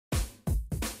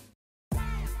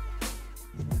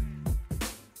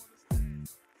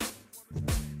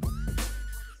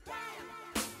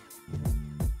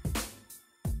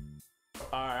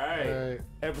right.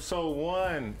 Episode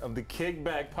 1 of the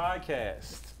Kickback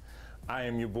podcast. I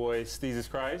am your boy, Steezus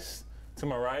Christ. To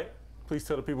my right, please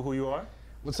tell the people who you are.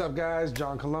 What's up, guys?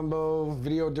 John Colombo,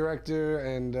 video director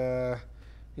and,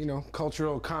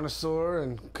 cultural connoisseur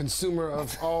and consumer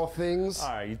of all things. All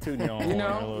right, you tooting your own horn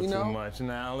a little too much.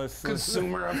 Now let's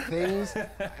consumer of things,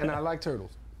 and I like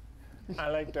turtles. I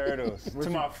like turtles. To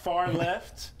my far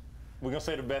left, we're gonna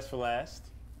say the best for last.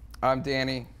 I'm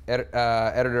Danny,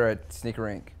 editor at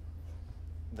snkrINC.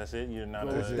 That's it? You're not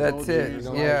That's it,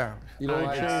 yeah. You don't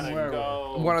like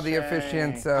One of the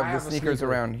officiants of the sneakers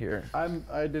around here. I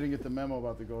didn't get the memo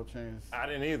about the gold chains. I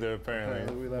didn't either,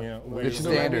 apparently. We left. It's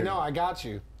standard. No, I got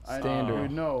you. Standard. I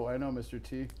know, Mr.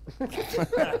 T.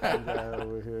 And,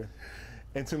 over here.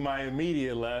 And to my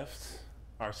immediate left,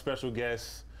 our special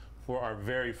guest for our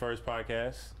very first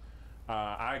podcast.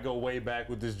 I go way back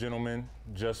with this gentleman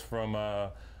just from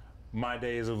my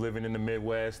days of living in the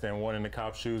Midwest and wanting to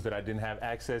cop shoes that I didn't have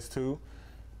access to.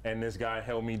 And this guy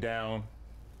held me down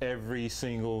every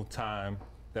single time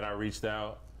that I reached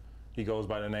out. He goes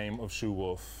by the name of Shoe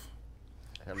Wolf.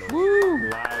 Hello. Woo!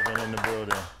 Live and in the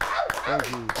building.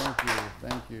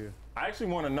 Thank you. I actually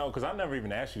want to know, because I never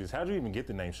even asked you this, how'd you even get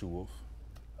the name Shoe Wolf?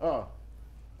 Oh,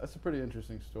 that's a pretty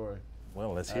interesting story.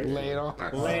 Well, let's hear it. Lay it on.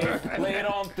 Lay it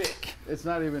on thick. It's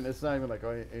not even like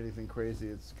anything crazy.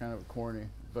 It's kind of corny.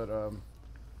 But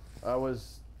I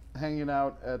was hanging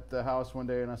out at the house one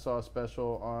day and I saw a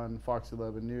special on Fox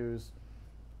 11 News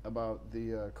about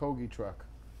the Kogi truck.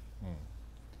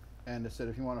 And it said,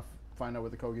 if you want to find out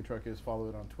what the Kogi truck is, follow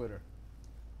it on Twitter.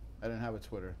 I didn't have a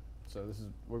Twitter, so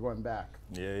we're going back.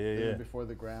 Yeah. Before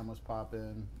the gram was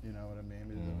popping, you know what I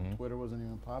mean? Twitter wasn't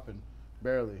even popping,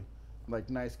 barely. Like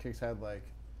Nice Kicks had like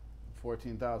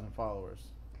 14,000 followers.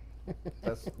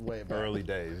 That's way back. Early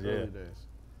days, yeah. Early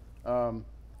days.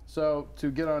 So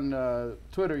to get on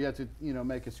Twitter, you had to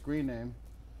make a screen name.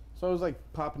 So I was like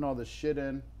popping all this shit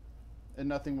in, and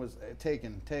nothing was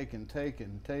taken,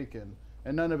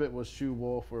 and none of it was Shoe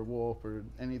Wolf or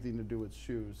anything to do with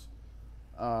shoes.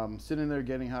 Sitting there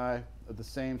getting high. At the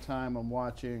same time, I'm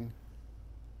watching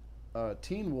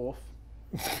Teen Wolf.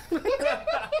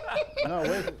 No,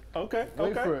 wait. Okay.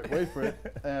 Wait for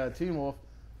it. Teen Wolf.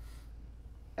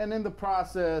 And in the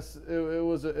process, it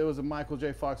was a Michael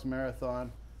J. Fox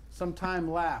marathon. Some time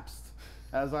lapsed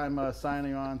as I'm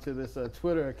signing on to this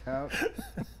Twitter account.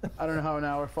 I don't know how an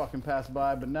hour fucking passed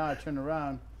by, but now I turn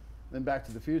around, then Back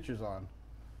to the Future's on.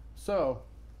 So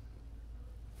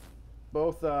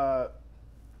both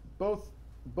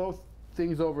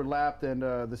things overlapped, and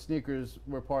the sneakers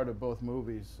were part of both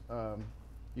movies. The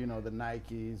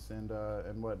Nikes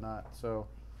and whatnot. So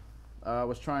I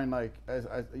was trying I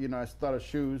thought of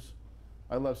shoes.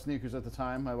 I loved sneakers at the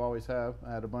time. I've always have.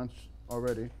 I had a bunch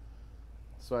already.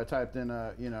 So I typed in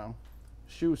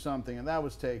shoe something, and that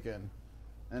was taken.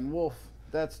 And Wolf,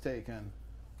 that's taken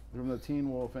from the Teen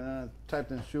Wolf. And then I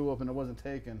typed in Shoe Wolf, and it wasn't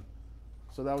taken.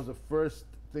 So that was the first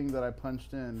thing that I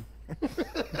punched in.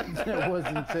 It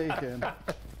wasn't taken.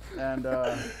 And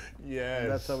yes.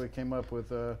 And that's how we came up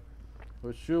with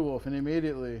Shoe Wolf. And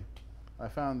immediately I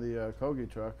found the Kogi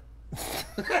truck.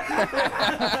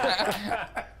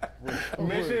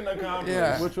 Mission accomplished.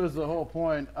 Yeah. Which was the whole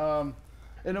point.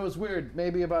 And it was weird.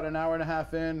 Maybe about an hour and a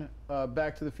half in,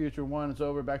 Back to the Future 1 is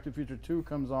over. Back to the Future 2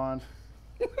 comes on.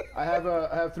 I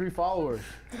have 3 followers.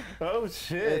 Oh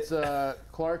shit. It's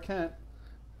Clark Kent.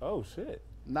 Oh shit.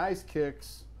 Nice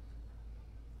Kicks.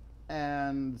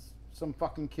 And some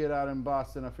fucking kid out in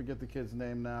Boston. I forget the kid's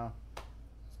name now.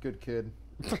 It's a good kid.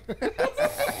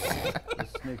 The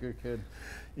sneaker kid.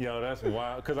 Yo, that's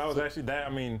wild. Because I was actually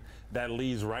that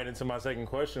leads right into my second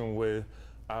question with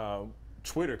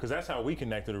Twitter, because that's how we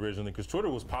connected originally. Because Twitter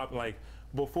was popping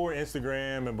before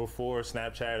Instagram and before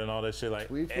Snapchat and all that shit.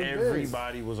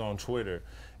 Everybody was on Twitter,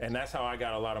 and that's how I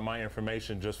got a lot of my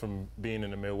information, just from being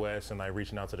in the Midwest and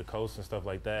reaching out to the coast and stuff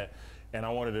like that. And I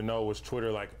wanted to know, was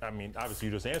Twitter obviously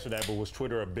you just answered that, but was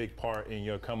Twitter a big part in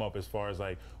your come up as far as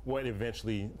what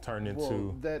eventually turned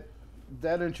into? Well,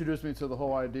 that introduced me to the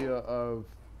whole idea of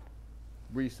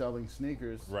reselling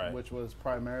sneakers, right, which was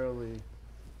primarily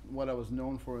what I was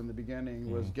known for in the beginning,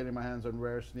 was getting my hands on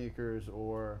rare sneakers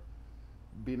or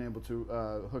being able to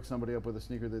hook somebody up with a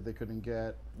sneaker that they couldn't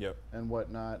get, and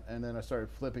whatnot. And then I started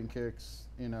flipping kicks,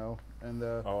 and oh,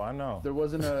 I know. There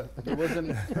wasn't a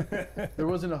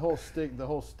the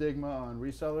whole stigma on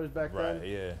resellers back then. Right.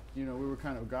 Yeah. We were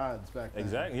kind of gods back then.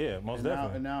 Exactly. Yeah. Most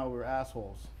definitely. And now we're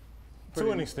assholes.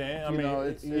 To an extent.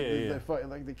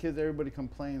 The kids, everybody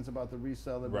complains about the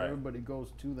reseller, but everybody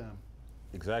goes to them.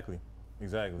 Exactly.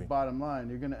 Bottom line,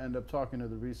 you're going to end up talking to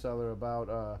the reseller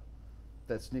about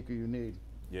that sneaker you need.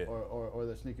 Yeah. Or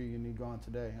the sneaker you need gone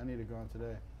today. I need it gone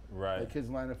today. Right. Like kids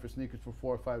line up for sneakers for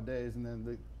 4 or 5 days, and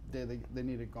then they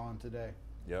need it gone today.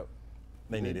 Yep.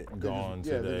 They need it gone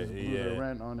today. today. They just blew their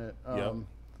rent on it. Yep.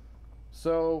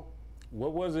 So,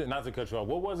 what was it? Not to cut you off.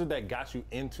 What was it that got you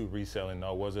into reselling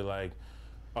though? Was it like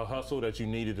a hustle that you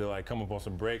needed to like come up on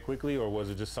some bread quickly, or was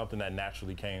it just something that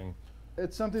naturally came?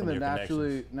 It's something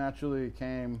that naturally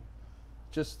came.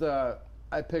 Just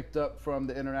I picked up from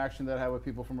the interaction that I had with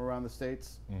people from around the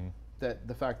states. That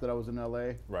the fact that I was in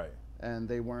LA, right, and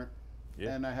they weren't,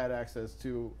 and I had access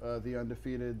to the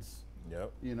undefeateds.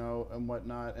 Yep. You know, and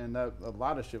whatnot, and that a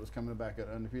lot of shit was coming back at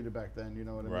undefeated back then. You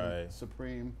know what I mean?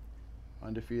 Supreme,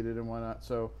 undefeated, and whatnot.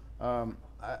 So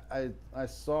I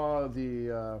saw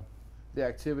the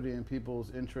activity and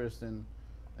people's interest and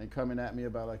coming at me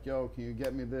about like, yo, can you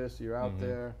get me this? You're out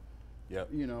there. Yep.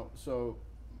 You know, so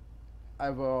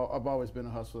I've always been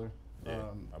a hustler. Yeah,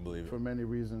 I believe it. For many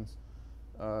reasons.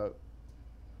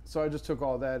 So I just took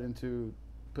all that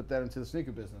put that into the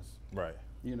sneaker business. Right.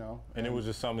 You know, and it was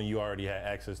just something you already had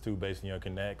access to based on your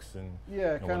connects and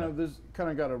there's kind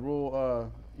of got a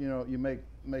rule. You know, you make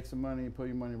some money, you put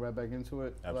your money right back into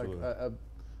it. Absolutely. Like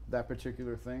that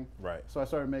particular thing. Right. So I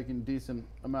started making decent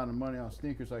amount of money on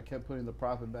sneakers. So I kept putting the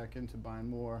profit back into buying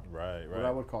more. Right. What I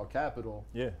would call capital.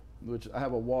 Yeah. Which I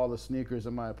have a wall of sneakers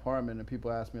in my apartment, and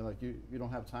people ask me like, you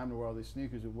don't have time to wear all these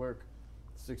sneakers. You work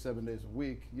 6-7 days a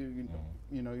week. You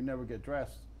know, you never get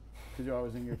dressed. Because you're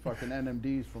always in your fucking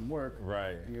NMDs from work,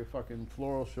 right? And your fucking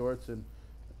floral shorts, and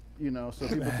you know, so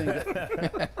people think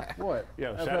that, what?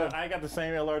 Yeah, shout out, I got the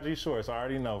same LRG shorts. I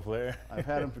already know, Flair. I've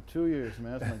had them for 2 years,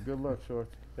 man. That's my good luck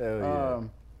shorts. Hell yeah.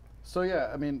 So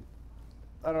yeah, I mean,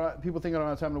 people think I don't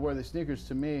have time to wear these sneakers.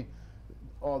 To me,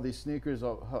 all these sneakers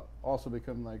also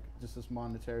become like just this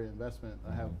monetary investment.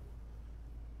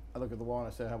 I look at the wall and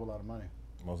I say I have a lot of money.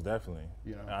 Most definitely.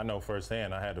 You know, I know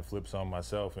firsthand. I had to flip some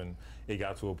myself, and it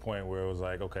got to a point where it was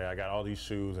like, okay, I got all these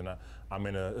shoes, and I'm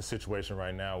in a situation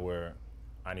right now where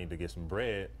I need to get some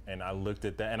bread. And I looked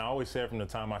at that, and I always said from the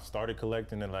time I started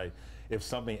collecting that, like, if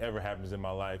something ever happens in my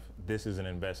life, this is an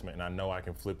investment, and I know I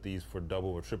can flip these for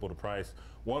double or triple the price.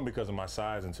 One, because of my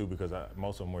size, and two, because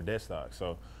most of them were dead stock.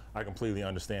 So I completely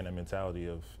understand that mentality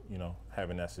of, you know,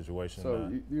 having that situation.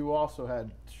 So you also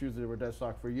had shoes that were dead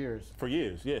stock for years. For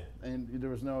years, yeah. And there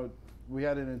was we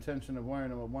had an intention of wearing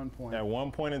them at one point. At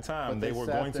one point in time, they were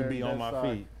going to be on my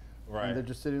feet. Right. And they're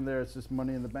just sitting there, it's just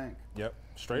money in the bank. Yep,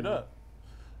 straight up.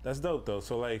 That's dope though.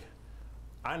 So like,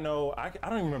 I know, I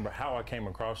don't even remember how I came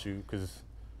across you, because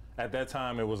at that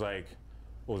time it was like,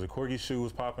 what was it, Corgi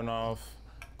shoes popping off,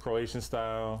 Croatian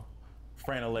style,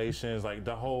 Franelations, like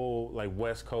the whole like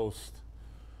West Coast.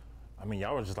 I mean,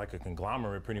 y'all were just like a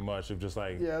conglomerate pretty much of just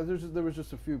like. Yeah, there was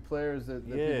just a few players that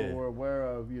people were aware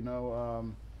of, you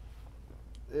know.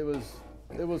 It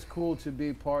was cool to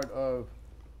be part of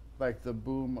like the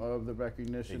boom of the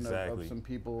recognition of some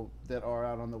people that are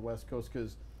out on the West Coast,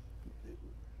 because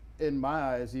in my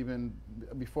eyes, even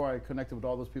before I connected with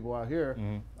all those people out here,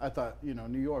 I thought, you know,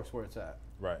 New York's where it's at.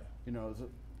 Right. You know,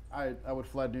 I would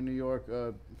fly to New York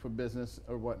for business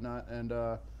or whatnot, and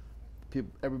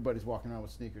everybody's walking around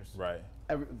with sneakers. Right.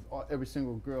 Every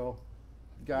single girl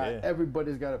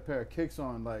everybody's got a pair of kicks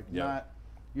on, like not,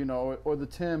 you know, or the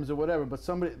Timbs or whatever, but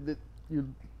somebody that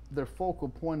their focal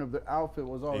point of their outfit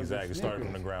was always exactly started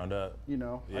from the ground up. You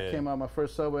know, I came out my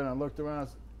first subway and I looked around,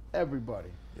 everybody.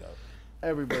 Yep.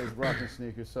 Everybody's rocking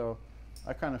sneakers, so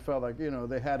I kind of felt like, you know,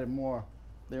 they had it more.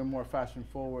 They were more fashion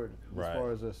forward as far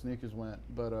as the sneakers went,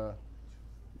 but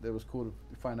it was cool to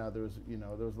find out there was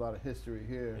a lot of history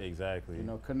here. Exactly. You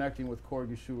know, connecting with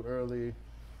Corgi Shoe early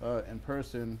in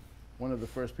person, one of the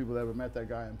first people that ever met that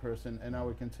guy in person, and I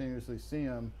would continuously see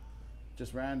him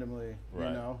just randomly, you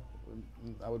know.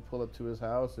 I would pull up to his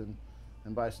house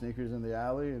and buy sneakers in the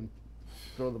alley and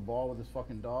throw the ball with his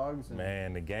fucking dogs. And,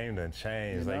 man, the game done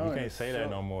changed. You know, like, you can't say that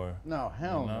no more. No,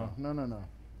 hell no. No.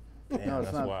 Damn, no,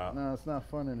 that's wild. No, it's not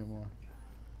fun anymore.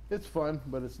 It's fun,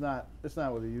 but it's not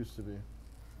what it used to be.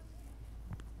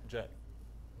 Jack,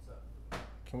 what's up?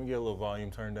 Can we get a little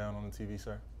volume turned down on the TV,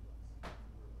 sir? We're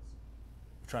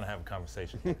trying to have a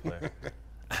conversation here, Claire.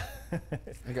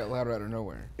 It got louder out of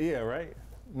nowhere. Yeah, right?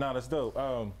 No, that's dope.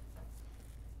 I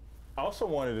also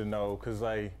wanted to know, because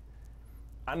like,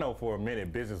 I know for a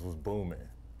minute business was booming.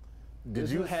 Did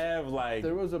you have like,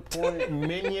 there was a point,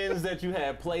 minions that you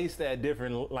had placed at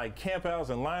different like campouts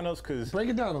and lineups? Cause break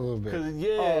it down a little bit. Cause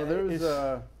there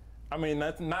was I mean,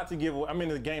 not to give away, I mean,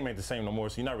 the game ain't the same no more,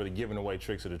 so you're not really giving away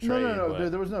tricks of the trade. No,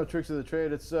 there was no tricks of the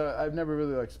trade. It's I've never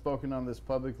really like spoken on this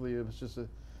publicly. It was just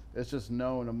it's just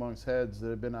known amongst heads that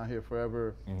have been out here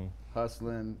forever,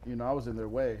 hustling. You know, I was in their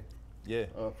way. Yeah.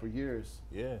 For years.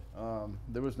 Yeah.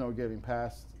 There was no getting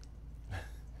past.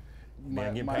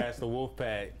 Getting past the wolf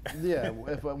pack. Yeah,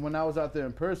 when I was out there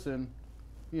in person,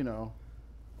 you know,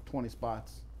 20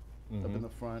 spots up in the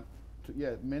front.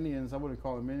 Yeah, minions. I wouldn't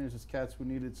call them minions. Just cats who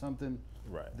needed something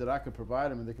that I could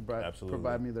provide them, and they could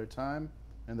provide me their time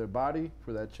and their body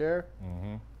for that chair.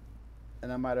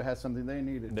 And I might have had something they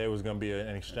needed. There was gonna be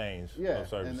an exchange. Yeah, of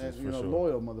services, and then, for you know, sure.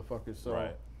 loyal motherfuckers. So,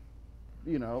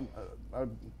 you know, I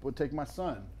would take my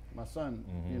son. My son,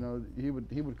 you know, he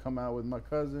would come out with my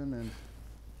cousin and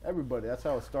everybody. That's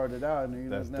how it started out. And you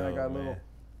know, then I got a little,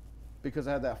 because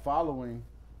I had that following.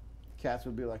 Cats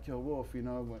would be like, "Yo, Wolf, you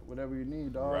know, whatever you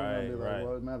need, dog." And I'd be like,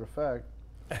 "Well, as a matter of fact,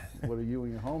 what are you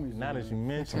and your homies Now doing?" that you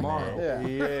mention Tomorrow.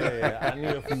 yeah, I need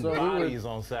a few bodies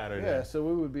on Saturday. Yeah, so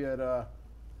we would be at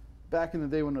back in the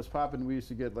day when it was popping, we used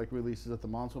to get like releases at the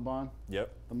Montalban. Yep.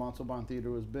 The Montalban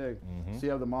Theater was big. So you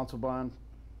have the Montalban,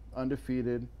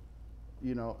 Undefeated,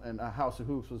 you know, and House of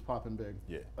Hoops was popping big.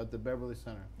 Yeah. At the Beverly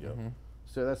Center. Yep.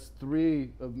 So that's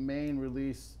 3 of main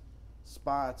release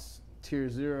spots, Tier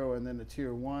 0 and then the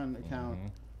Tier 1 account,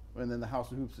 and then the House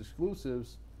of Hoops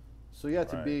exclusives. So you had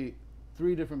to be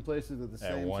 3 different places at the same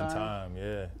time. At one time,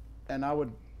 yeah. And I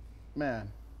would,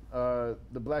 man, the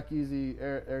Black Yeezy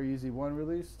Air Yeezy 1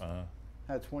 release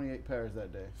had 28 pairs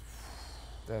that day.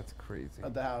 That's crazy.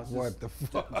 At the house. What the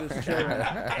fuck? Just chilling.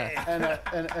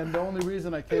 and the only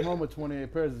reason I came home with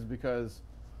 28 pairs is because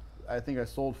I think I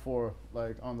sold 4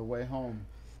 like on the way home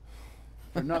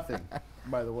for nothing,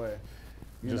 by the way.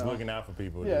 Just looking out for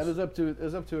people. Yeah, it was up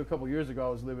to a couple years ago. I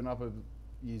was living off of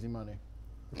Yeezy money.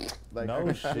 Like, no I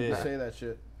could shit. say that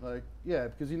shit. Like, yeah,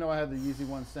 because you know I had the Yeezy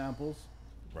 1 samples.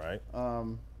 Right.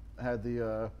 I had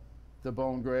the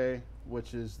Bone Gray,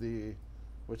 which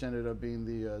ended up being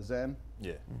the Zen.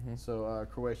 Yeah. So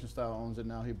Croatian Style owns it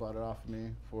now. He bought it off of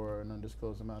me for an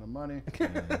undisclosed amount of money.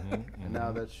 And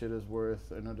now that shit is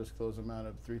worth an undisclosed amount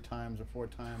of 3 times or 4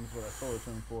 times what I sold it to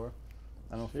him for.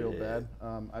 I don't feel bad.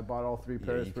 I bought all 3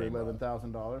 pairs for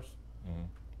 $11,000,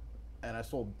 and I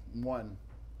sold 1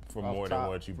 for more than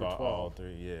what you bought 12. All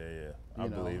 3. Yeah. I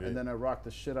believe it. And then I rocked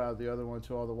the shit out of the other one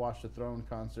to all the Watch the Throne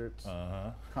concerts.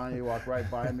 Kanye walked right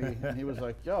by me, and he was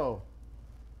like, "Yo,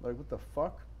 like what the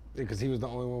fuck?" Yeah, because he was the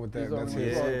only one with that. That's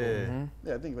his.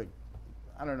 Yeah, I think like,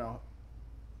 I don't know.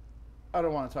 I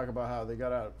don't want to talk about how they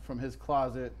got out from his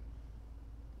closet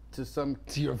to some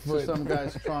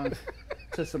guy's trunk,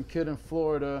 to some kid in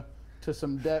Florida, to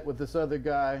some debt with this other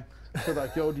guy, to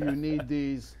like, "Yo, do you need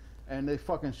these?" And they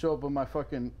fucking show up at my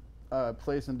fucking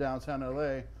place in downtown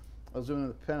LA. I was doing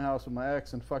the penthouse with my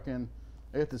ex, and fucking,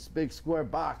 I got this big square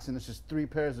box, and it's just 3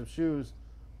 pairs of shoes,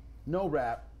 no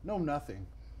wrap, no nothing,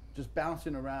 just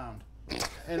bouncing around.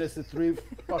 And it's the 3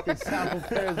 fucking sample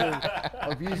pairs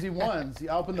of Yeezy 1s. You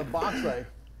open the box like,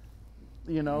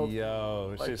 you know,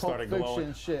 yo, like shit Pulp started Fiction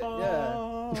glowing. Shit,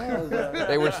 yeah.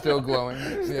 They were still glowing.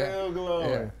 Still glowing.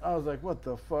 Yeah. I was like, what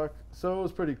the fuck? So it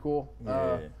was pretty cool.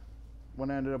 When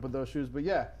I ended up with those shoes. But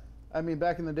yeah, I mean,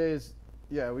 back in the days,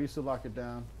 yeah, we used to lock it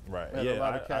down. Right. We had a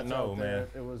lot of cats I know, out man.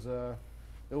 there.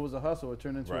 It was a hustle. It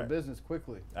turned into a business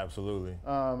quickly. Absolutely.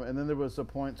 And then there was a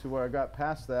point to where I got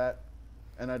past that,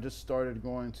 and I just started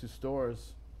going to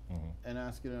stores and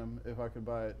asking them if I could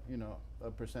buy, you know, a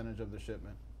percentage of the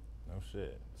shipment. No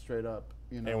shit. Straight up,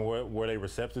 you know. And were they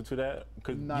receptive to that?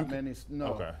 Not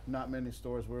many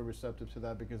stores were receptive to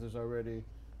that because there's already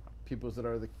people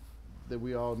that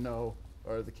we all know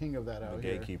are the king of that out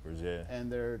here. The gatekeepers, yeah.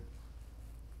 And they're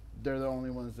the only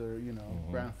ones that are, you know,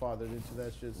 grandfathered into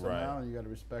that shit somehow, and you got to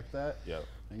respect that. Yep.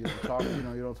 And you don't talk, you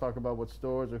know, you don't talk about what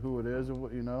stores or who it is or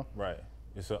what, you know. Right.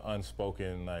 It's an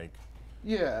unspoken, like.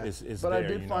 Yeah. It's but there, I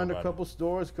did find a couple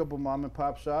stores, a couple mom and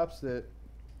pop shops that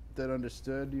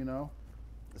understood, you know,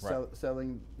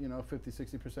 selling, you know,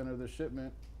 50-60% of their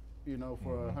shipment, you know,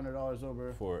 for $100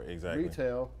 over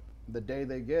retail the day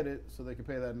they get it, so they can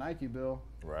pay that Nike bill.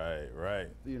 Right.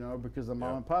 You know, because the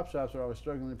mom and pop shops are always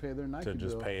struggling to pay their Nike bill. To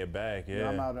just pay it back,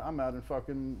 yeah. You know, I'm out in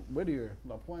fucking Whittier,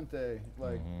 La Puente,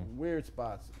 like weird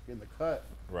spots in the cut.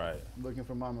 Right. Looking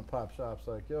for mom and pop shops,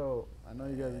 like, yo, I know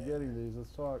you guys are getting these.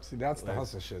 Let's talk. See, that's the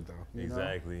hustle shit, though.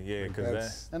 Exactly. Yeah,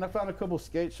 because And I found a couple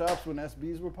skate shops when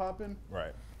SBs were popping.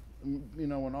 Right. You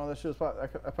know, when all that shit was popping,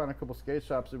 I found a couple skate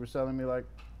shops that were selling me like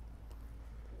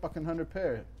fucking 100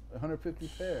 pair, 150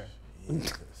 pair.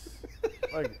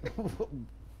 Like,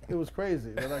 it was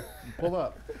crazy. They're like, pull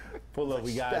up,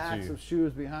 we got stacks you. of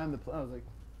shoes behind the. I was like,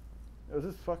 is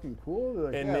this fucking cool? They're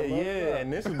like, And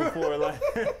and this is before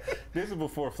this is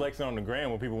before flexing on the gram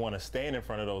when people want to stand in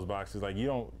front of those boxes. Like, you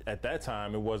don't, at that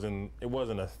time it wasn't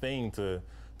a thing to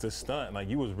stunt. Like,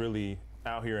 you was really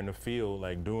out here in the field,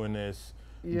 like, doing this,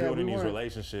 building these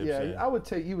relationships. Yeah, and, I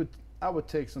would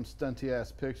take some stunty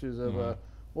ass pictures of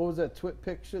what was that twit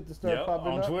pic shit that started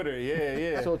popping on up? Twitter,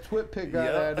 yeah. So twit pic got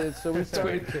added, so we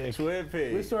started twit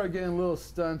pic. We started getting a little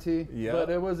stunty, but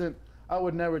it wasn't. I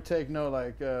would never take no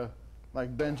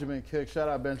like Benjamin Kicks. Shout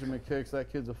out Benjamin Kicks.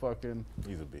 That kid's a fucking.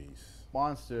 He's a beast.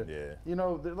 Monster. Yeah. You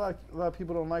know, like a lot of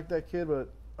people don't like that kid, but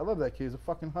I love that kid. He's a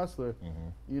fucking hustler.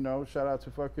 You know, shout out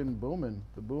to fucking Boomin,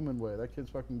 the Boomin way. That kid's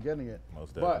fucking getting it.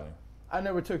 Most definitely. But I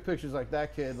never took pictures like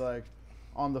that kid, like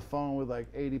on the phone with like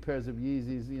 80 pairs of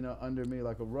Yeezys, you know, under me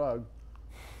like a rug.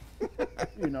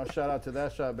 You know, shout out to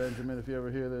that shot, Benjamin. If you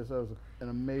ever hear this, that was an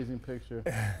amazing picture.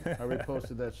 I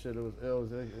reposted that shit. It was ill.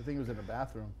 I think it was in the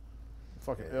bathroom.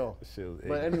 Fucking ill.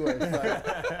 But anyways,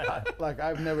 like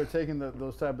I've never taken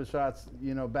those type of shots,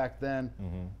 you know, back then.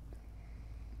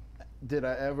 Did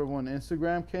I ever when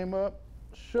Instagram came up?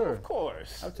 Sure. Of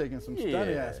course. I've taken some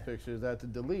stunning ass pictures that I had to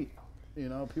delete. You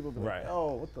know, people be like,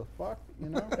 oh, what the fuck? You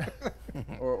know?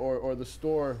 or the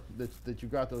store that you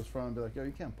got those from be like, yo,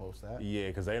 you can't post that. Yeah,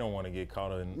 because they don't want to get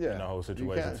caught in the whole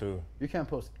situation too. You can't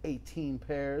post 18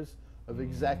 pairs of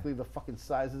exactly the fucking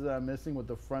sizes that I'm missing with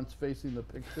the fronts facing the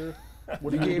picture.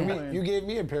 What you gave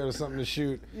me a pair of something to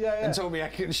shoot and told me I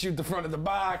couldn't shoot the front of the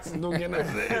box and don't get none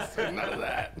of this and none of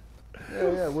that.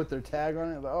 Yeah, with their tag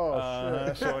on it. Like, oh,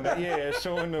 shit.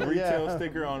 Showing the retail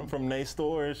sticker from their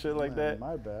store and shit like that.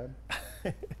 My bad.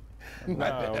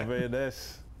 Man,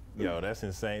 that's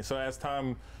insane. So as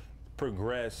time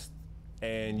progressed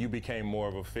and you became more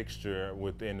of a fixture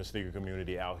within the sneaker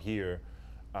community out here,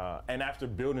 and after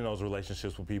building those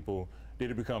relationships with people, did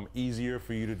it become easier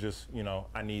for you to just, you know,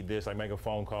 I need this, like make a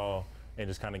phone call and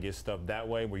just kind of get stuff that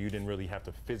way where you didn't really have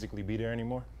to physically be there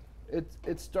anymore?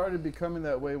 It started becoming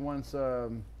that way once there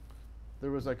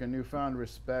was like a newfound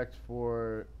respect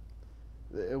for,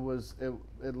 it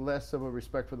less of a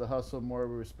respect for the hustle, more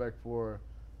of a respect for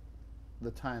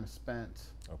the time spent.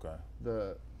 Okay.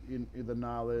 The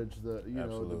knowledge, the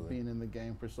being in the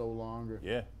game for so long. Or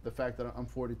the fact that I'm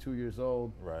 42 years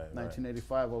old. Right.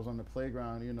 1985, I was on the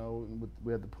playground. You know,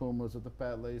 we had the Pumas with the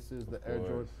fat laces, the Air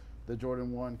Jordan, the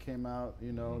Jordan 1 came out.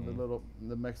 You know,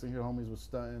 the Mexican homies was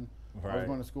stunting. Right. I was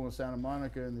going to school in Santa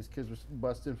Monica, and these kids were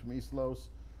busting from East Los.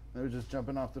 They were just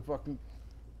jumping off the fucking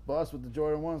bus with the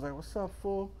Jordan 1s. Like, what's up,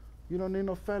 fool? You don't need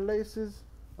no fat laces?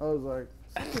 I was like,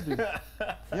 yeah,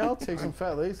 I'll take some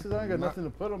fat laces. I ain't got nothing to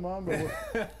put them on, but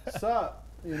what's up?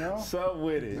 You know? What's up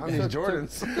with it? I need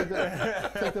Jordans.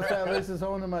 Took the fat laces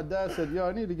home, and my dad said, yo,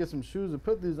 I need to get some shoes to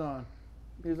put these on.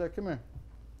 He was like, come here.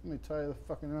 Let me tie the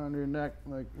fucking around your neck.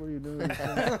 Like, what are you doing?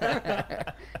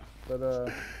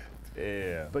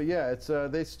 But yeah, it's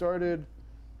they started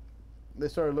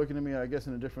looking at me, I guess,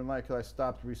 in a different light because I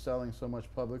stopped reselling so much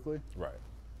publicly. Right.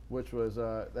 Which was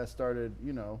that started,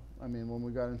 you know, I mean, when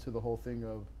we got into the whole thing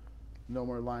of no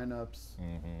more lineups,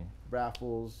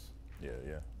 raffles,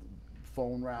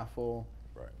 phone raffle,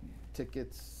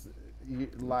 tickets,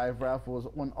 live raffles.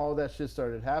 When all that shit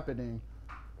started happening,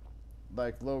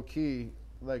 like low key,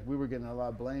 like we were getting a lot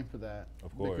of blame for that.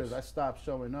 Of course. Because I stopped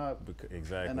showing up.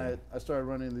 Exactly. And I started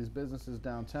running these businesses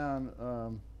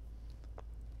downtown.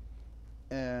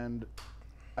 And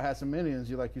I had some minions,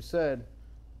 like you said,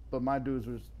 but my dudes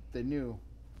they knew.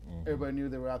 Everybody knew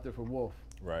they were out there for Wolf.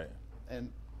 Right.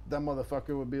 And that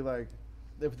motherfucker would be like,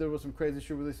 if there was some crazy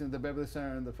shit releasing at the Beverly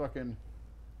Center and the fucking,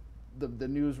 the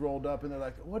news rolled up and they're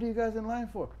like, what are you guys in line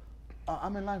for?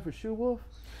 I'm in line for Shoe Wolf.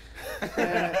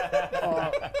 And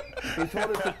he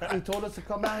told us to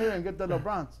come out here and get the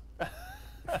LeBrons.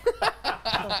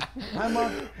 I'm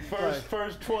on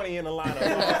first 20 in the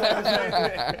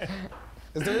lineup.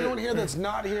 Is there anyone here that's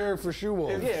not here for Shoe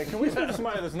Wolf? Yeah, can we speak to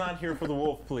somebody that's not here for the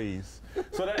Wolf, please?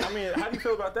 So that, I mean, how do you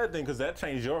feel about that thing? Because that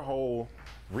changed your whole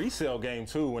resale game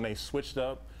too when they switched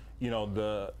up, you know,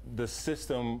 the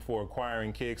system for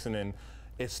acquiring kicks, and then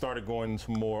it started going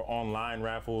to more online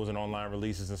raffles and online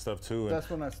releases and stuff too. That's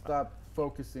when I stopped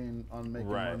focusing on making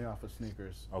money off of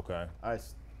sneakers. Okay. I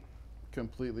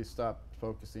completely stopped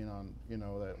focusing on, you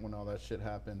know, that when all that shit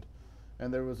happened.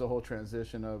 And there was a whole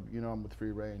transition of, you know, I'm with Free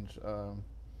Range.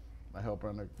 I help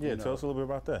run tell us a little bit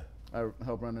about that. I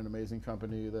help run an amazing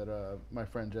company that my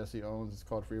friend Jesse owns. It's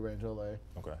called Free Range LA.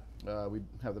 Okay. We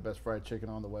have the best fried chicken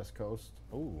on the West Coast.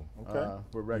 Ooh, okay.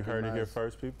 We're recognized. You heard it here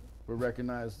first, people? We're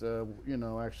recognized, you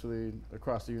know, actually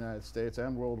across the United States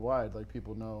and worldwide. Like,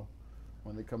 people know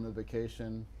when they come to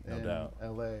vacation in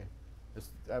LA.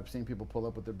 I've seen people pull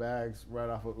up with their bags right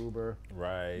off of Uber.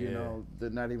 Right. You know, they're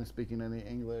not even speaking any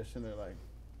English, and they're like,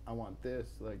 I want this,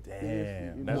 like Damn,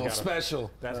 this, you that's know? Well,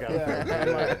 special. That's got Yeah,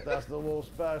 I'm like, that's the little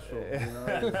special. You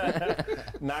know?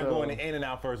 not going to In and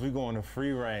Out first. We going to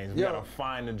free range. We Yo, gotta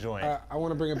find the joint. I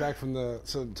want to bring it back from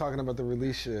talking about the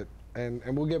release shit, and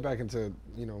we'll get back into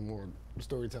more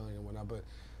storytelling and whatnot. But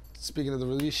speaking of the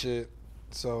release shit,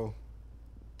 so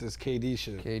this KD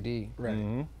shit, KD. right?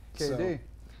 Mm-hmm. KD,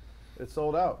 it's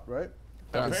sold out, right?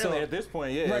 Apparently, So- at this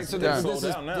point, yeah. Right. It's So sold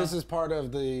out now. this is part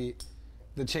of the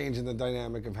change in the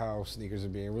dynamic of how sneakers are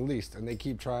being released, and they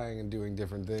keep trying and doing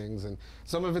different things, and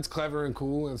some of it's clever and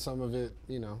cool, and some of it,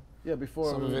 Yeah,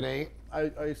 before some of it ain't. I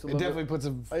used to It love definitely puts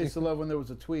a. I used to love when there was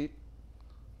a tweet.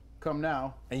 Come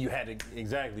now, And you had to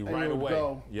exactly And right you would away.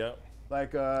 go. Yep.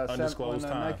 like Undisclosed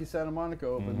when time. Nike Santa Monica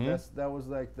opened. Mhm. That was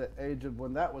like the age of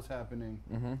when that was happening.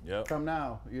 Yep. Come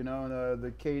now, and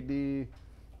the KD.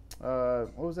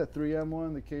 What was that 3M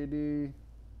one? The KD,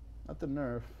 not the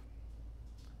Nerf.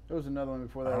 There was another one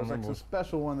before that. I It don't was like remember. some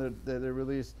special one that they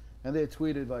released, and they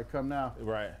tweeted like, "Come now."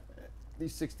 Right.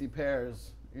 These 60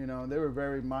 pairs, and they were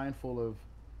very mindful of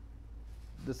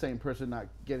the same person not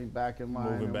getting back in line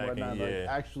Moving and back in, whatnot, yeah. like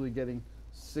actually getting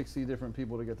 60 different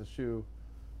people to get the shoe.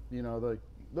 Like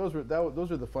those were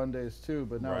the fun days too.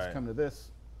 But now Right. it's come to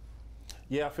this.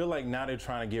 Yeah, I feel like now they're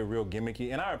trying to get real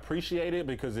gimmicky, and I appreciate it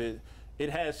because it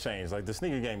has changed. Like the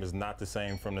sneaker game is not the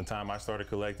same from the time I started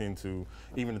collecting to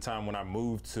even the time when I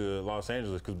moved to Los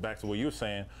Angeles. Because back to what you were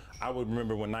saying, I would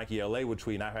remember when Nike LA would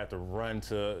tweet, and I had to run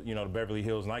to the Beverly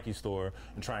Hills Nike store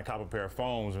and try and cop a pair of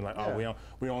foams, and like, Yeah. oh,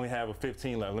 we only have a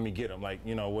 15 left. Let me get them, like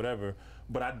whatever.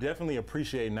 But I definitely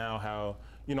appreciate now how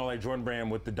like Jordan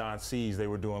Brand with the Don C's, they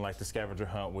were doing like the scavenger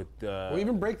hunt with. Well,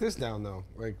 even break this down though.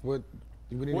 Like what?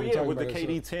 We didn't Well, even yeah, talk with the about it,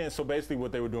 KD 10. So basically,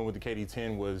 what they were doing with the KD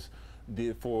 10 was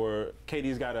for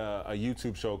KD's got a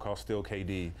YouTube show called Still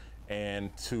KD,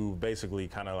 and to basically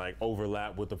kind of like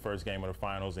overlap with the first game of the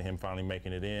finals and him finally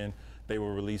making it in, they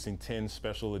were releasing 10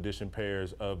 special edition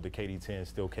pairs of the KD 10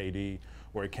 Still KD,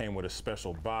 where it came with a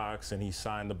special box, and he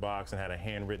signed the box and had a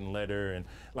handwritten letter, and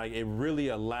like it really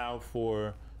allowed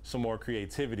for some more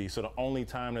creativity. So the only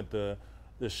time that the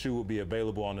shoe would be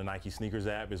available on the Nike Sneakers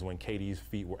app is when KD's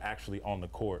feet were actually on the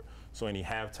court. So any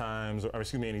halftimes, or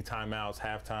excuse me, any timeouts,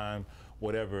 halftime,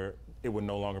 whatever, it would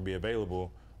no longer be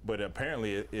available. But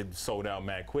apparently it sold out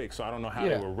mad quick. So I don't know how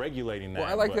Yeah. they were regulating that. Well,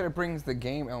 I like but that it brings the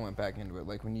game element back into it.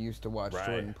 Like when you used to watch Right.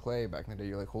 Jordan play back in the day,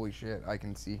 you're like, holy shit, I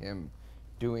can see him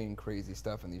doing crazy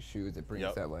stuff in these shoes. It brings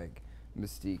Yep. that like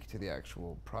mystique to the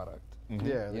actual product. Yeah,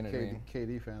 the You know what I mean?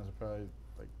 KD fans are probably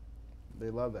like,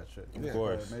 they love that shit. Of It's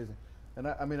course. probably amazing. And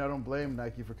I mean, I don't blame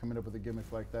Nike for coming up with a gimmick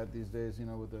like that these days.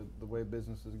 With the way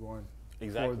business is going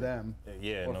Exactly. for them,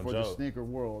 Yeah, or no for the joke. sneaker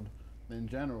world in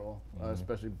general,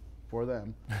 especially for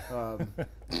them,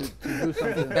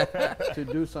 to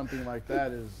do something like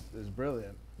that is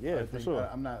brilliant. Yeah, I for think sure.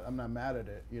 I'm not mad at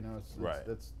it. Right.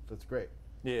 That's great.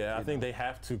 Yeah, I think they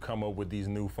have to come up with these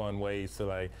new fun ways to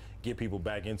like get people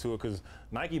back into it, because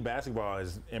Nike basketball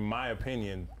is, in my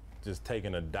opinion, just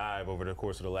taking a dive over the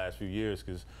course of the last few years.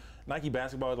 Because Nike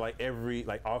basketball is like every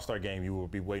All-Star game, you will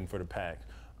be waiting for the pack.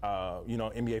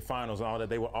 NBA Finals and all that,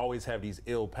 they will always have these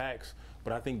ill packs.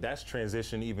 But I think that's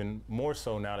transitioned even more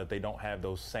so now that they don't have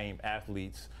those same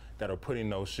athletes that are putting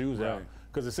those shoes out. Right.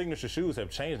 Because the signature shoes have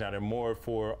changed now. They're more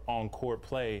for on-court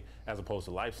play as opposed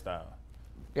to lifestyle.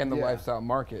 And the Yeah. lifestyle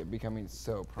market becoming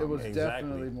so It was prominent. Exactly.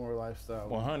 definitely more lifestyle.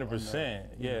 100%,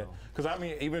 yeah. Because I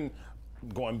mean, even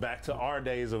going back to our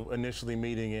days of initially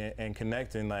meeting and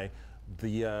connecting, like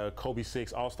the Kobe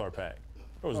 6 All-Star pack.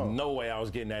 There was no way I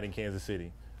was getting that in Kansas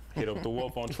City. Hit up the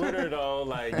Wolf on Twitter though,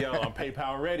 like, yo, I'm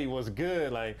PayPal ready, what's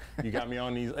good? Like, you got me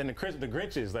on these, and the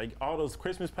Grinches, like all those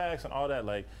Christmas packs and all that,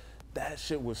 like, that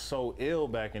shit was so ill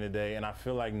back in the day. And I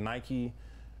feel like Nike,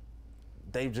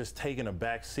 they've just taken a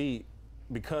back seat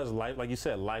because, like you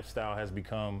said, lifestyle has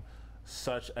become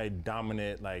such a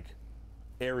dominant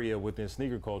area within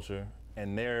sneaker culture,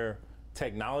 and their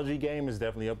technology game is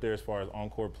definitely up there as far as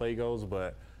on-court play goes.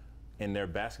 But in their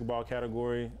basketball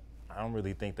category, I don't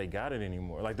really think they got it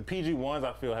anymore. Like the PG ones,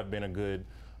 I feel have been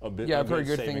a bit. Yeah, I've heard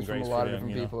good saving things from a grace lot for of them,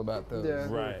 different people about those. Yeah, I've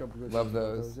heard a Right. couple good Love things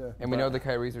about those. yeah. And we know the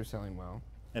Kyries are selling well.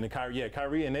 And the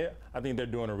Kyrie and I think they're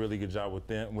doing a really good job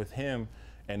with him,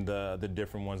 and the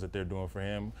different ones that they're doing for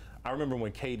him. I remember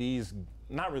when KD's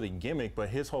not really gimmick, but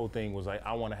his whole thing was like,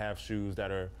 I want to have shoes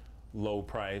that are low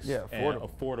price Yeah, and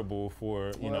affordable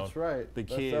for That's right. the That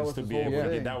kids was to his be whole able to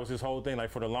thing. get. That was his whole thing. Like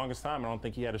for the longest time, I don't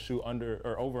think he had a shoe under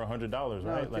or over $100,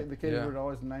 No, right? the KD Yeah. were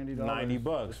always $90.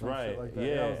 $90, or some right, shit like that.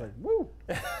 yeah. I was like, woo.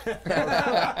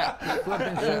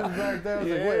 Flipping shoes back there. I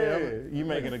was like, wait, you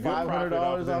making a good profit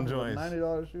off $500 them off joints.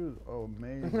 $90 shoes. Oh,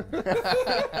 amazing.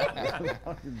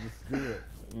 Fucking just do it.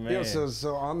 Man. Yeah,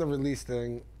 so on the release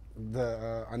thing,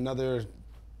 the another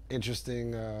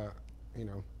interesting, you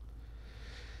know,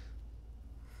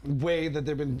 way that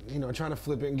they've been, you know, trying to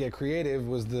flip it and get creative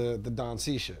was the Don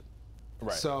C shit.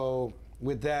 Right. So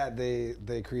with that,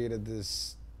 they created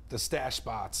the stash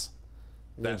spots.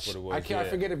 That's what it was. I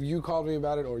forget if you called me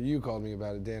about it or you called me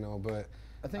about it, Dano, but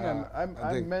I think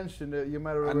I mentioned it. You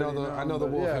might have already I know the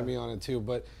Wolf hit me on it too,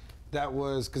 but that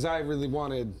was because I really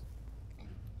wanted.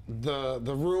 The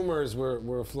rumors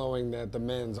were flowing that the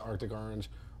men's Arctic Orange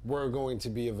were going to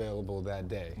be available that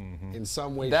day in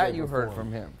some way. That shape, you or heard form.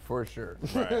 from him for sure.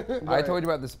 Right. I told you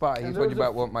about the spot. He And told there you was a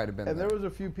about what might have been. And there there was a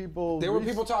few people. There were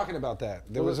people talking about that.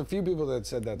 There was a few people that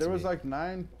said that. There to was me. like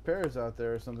 9 pairs out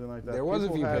there or something like that. There was a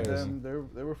People few had pairs. them.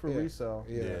 They were for resale.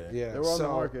 Yeah. Yeah. They were on the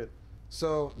market.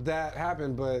 So that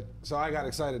happened, but so I got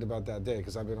excited about that day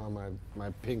because I've been on my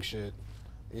pink shit,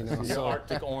 you know. Your so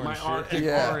Arctic Orange my shit. Arctic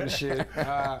Yeah. Orange shit.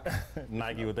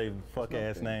 Nike with they fuck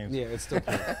ass names. Yeah, it's still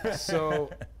pink. So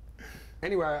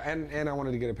anyway, and I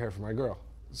wanted to get a pair for my girl.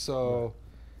 So,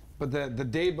 but the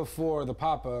day before the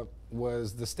pop up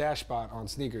was the stash spot on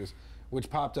sneakers, which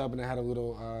popped up and it had a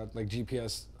little like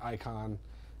GPS icon.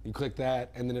 You click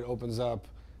that, and then it opens up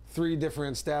 3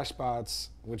 different stash spots,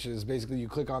 which is basically you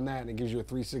click on that and it gives you a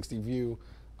 360 view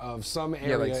of some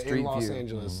area like Street in Los View.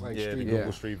 Angeles, like Yeah, the Street Google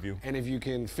View. Street View. And if you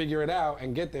can figure it out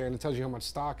and get there, and it tells you how much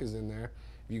stock is in there,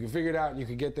 if you can figure it out and you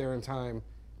can get there in time,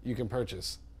 you can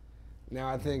purchase. Now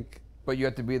I think But you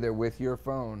have to be there with your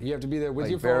phone. you have to be there with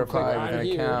like your phone, click verified I'm with an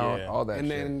here, account, Yeah. all that and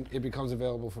shit. then it becomes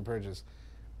available for purchase.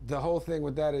 The whole thing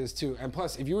with that is too, and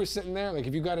plus if you were sitting there, like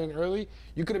if you got in early,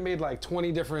 you could have made like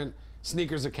 20 different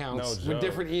sneakers accounts No with joke.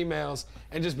 different emails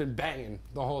and just been banging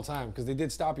the whole time because they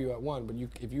did stop you at one, but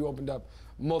if you opened up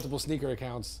multiple sneaker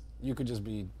accounts, you could just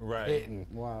be Right. hitting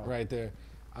Wow. right there,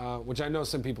 which I know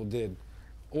some people did.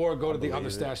 Or go to the other believe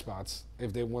it. stash spots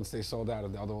if once they sold out,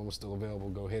 if the other one was still available,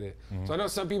 go hit it. Mm-hmm. So I know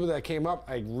some people that came up,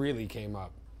 like really came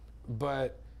up,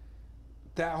 but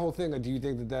that whole thing, like, do you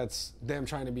think that that's them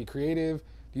trying to be creative?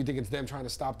 Do you think it's them trying to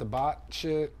stop the bot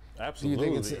shit? Absolutely.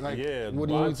 Do you think it's like, yeah, what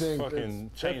do bots you think?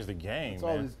 fucking changed the game,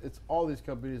 man. It's all these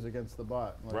companies against the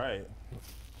bot. Like, Right.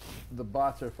 The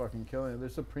bots are fucking killing it.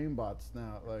 There's Supreme bots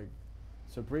now. Like,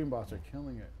 Supreme bots are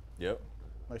killing it. Yep.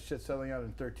 Like shit selling out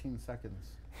in 13 seconds.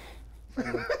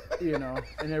 And, you know,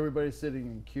 and everybody's sitting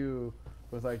in queue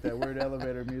with like that weird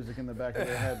elevator music in the back of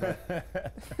their head.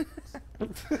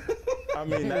 Like, I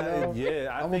mean, you know,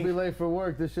 I I'm think gonna be late for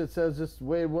work. This shit says just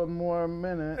wait one more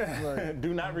minute. Like,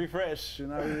 do not refresh. do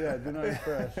not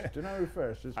refresh. Do not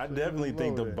refresh. Just I please definitely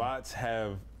think the load it. bots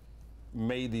have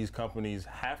made these companies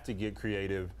have to get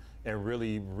creative and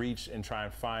really reach and try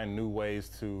and find new ways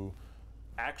to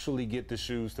actually get the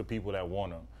shoes to people that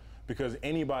want them. Because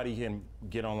anybody can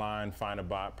get online, find a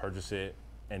bot, purchase it,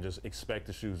 and just expect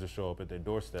the shoes to show up at their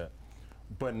doorstep.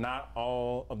 But not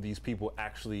all of these people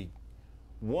actually,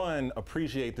 one,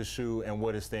 appreciate the shoe and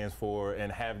what it stands for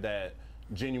and have that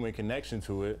genuine connection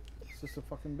to it. It's just a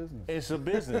fucking business. It's a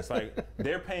business. Like,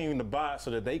 they're paying the bot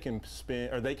so that they can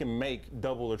spend, or they can make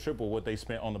double or triple what they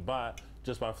spent on the bot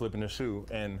just by flipping the shoe.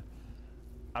 And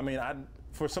I mean,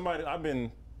 I've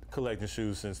been collecting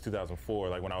shoes since 2004,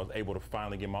 like when I was able to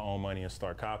finally get my own money and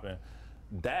start copping.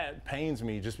 That pains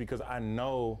me just because I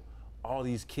know all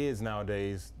these kids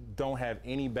nowadays don't have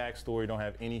any backstory, don't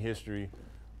have any history,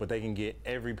 but they can get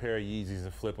every pair of Yeezys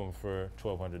and flip them for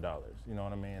 $1,200. You know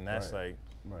what I mean? And that's Right.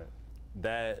 like, Right.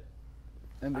 that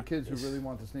And the kids who really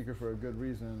want the sneaker for a good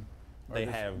reason, are they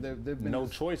just- have they've been no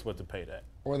dis- choice but to pay that.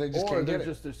 Or they just or can't they're get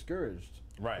it. just discouraged.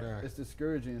 Right. Yeah. It's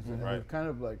discouraging, and Right. they've kind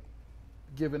of like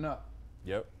given up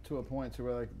Yep. to a point to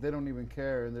where like they don't even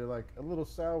care, and they're like a little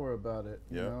sour about it.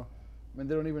 You Yep. know, I mean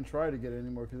they don't even try to get it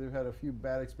anymore because they've had a few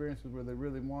bad experiences where they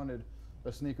really wanted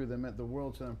a sneaker that meant the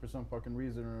world to them for some fucking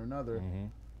reason or another. Mm-hmm.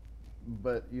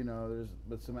 But you know,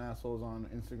 there's some assholes on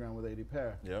Instagram with 80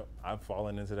 pair. Yep. I've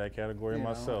fallen into that category You know,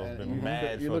 myself. and Been you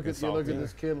mad look fucking at salty.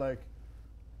 this kid like,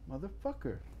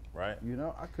 motherfucker. Right. You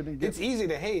know, I couldn't get. It's easy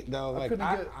to hate though. Like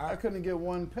I couldn't get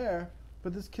one pair,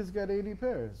 but this kid's got 80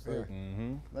 pairs. Like,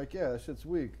 Mm-hmm. like, yeah, that shit's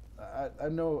weak. I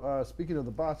know, speaking of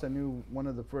the bots, I knew one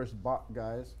of the first bot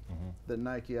guys Mm-hmm. that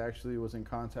Nike actually was in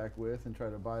contact with and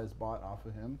tried to buy his bot off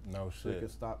of him No so they shit.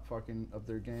 could stop fucking up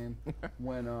their game.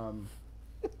 When,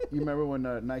 you remember when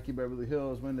Nike Beverly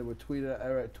Hills, when they would tweet Yep.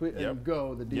 and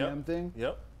go, the DM thing?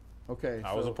 Yep. Okay.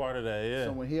 I was a part of that, yeah.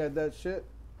 So when he had that shit,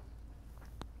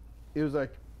 he was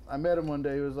like, I met him one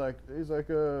day. He's like,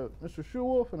 Mr. Shoe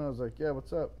Wolf, and I was like, yeah,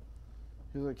 what's up?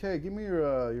 He's like, hey, give me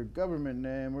your government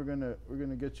name. We're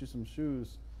gonna get you some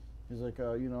shoes. He's like,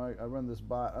 you know, I run this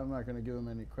bot. I'm not gonna give him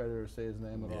any credit or say his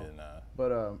name at all. Yeah, nah.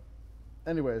 But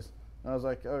anyways, And I was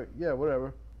like, oh, yeah,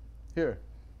 whatever. Here.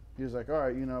 He was like, all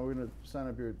right, you know, we're going to sign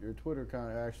up your Twitter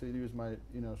account. I actually used my,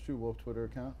 you know, Shoe Wolf Twitter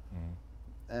account.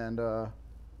 And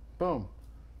boom,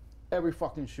 every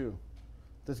fucking shoe.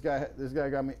 This guy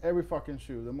got me every fucking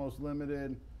shoe. The most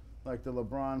limited, like the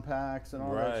LeBron packs and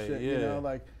all that shit. Yeah. You know,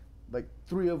 like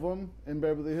 3 of them in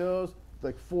Beverly Hills,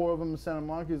 like 4 of them in Santa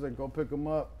Monica. He's like, go pick them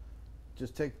up.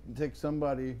 Just take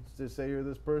somebody to say you're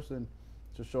this person,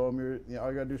 to show them your. You know, all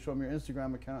you gotta do is show them your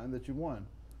Instagram account and that you won.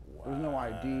 Wow. There's no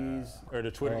IDs. Or the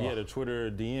Twitter, the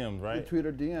Twitter DMs, right? The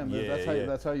Twitter DM. Yeah,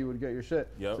 that's how you would get your shit.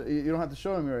 Yep. So you don't have to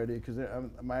show them your ID because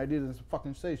my ID doesn't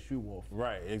fucking say Shoe Wolf.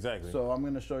 Right, exactly. So I'm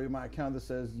gonna show you my account that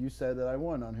says you said that I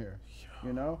won on here.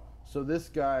 You know. So this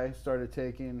guy started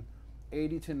taking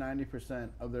 80 to 90%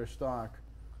 of their stock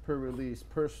per release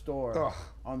per store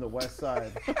on the West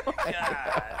Side,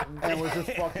 and was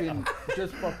just fucking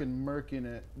murking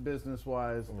it business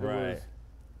wise. It was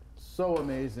so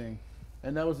amazing.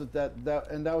 And that was at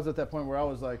that point where I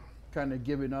was like kind of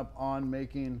giving up on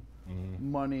making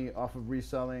money off of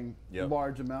reselling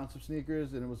large amounts of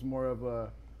sneakers, and it was more of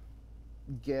a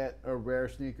get a rare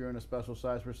sneaker in a special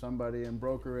size for somebody and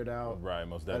broker it out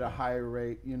most at a higher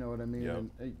rate. You know what I mean?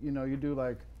 And you know, you do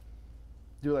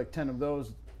like 10 of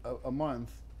those a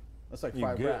month. That's like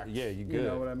 $5 racks. Yeah, you good. You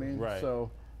know what I mean? Right. So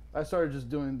I started just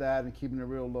doing that and keeping it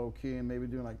real low key and maybe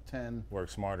doing like 10. Work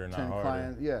smarter, not 10 harder.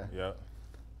 clients. Yeah. Yep.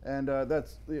 And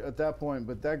that's at that point,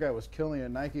 but that guy was killing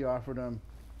it. Nike offered him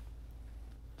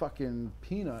fucking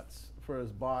peanuts for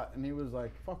his bot, and he was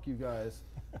like, fuck you guys,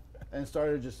 and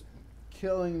started just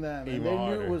killing them. And they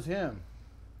knew it was him.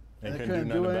 And they couldn't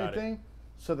do anything,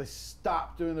 so they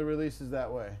stopped doing the releases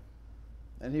that way.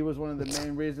 And he was one of the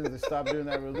main reasons they stopped doing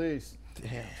that release.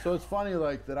 Damn. So it's funny,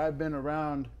 like, that I've been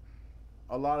around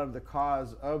a lot of the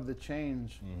cause of the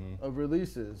change of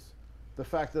releases. The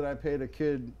fact that I paid a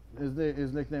kid,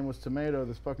 his nickname was Tomato,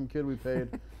 this fucking kid we paid.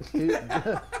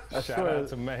 Shout out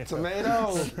Tomato.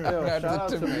 Tomato. Yo, shout out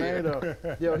Tomato.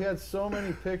 Yo, he had so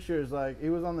many pictures. Like, he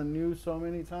was on the news so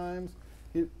many times.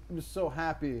 He was so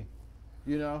happy.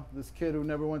 You know, this kid who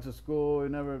never went to school, he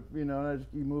never, you know,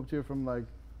 he moved here from like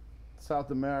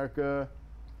South America.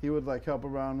 He would like help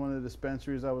around one of the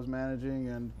dispensaries I was managing,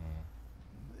 and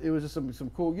it was just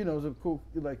some cool, you know, it was a cool,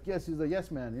 like, yes, he's a yes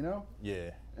man, you know? Yeah.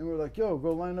 And we were like, yo,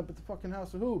 go line up at the fucking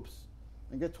House of Hoops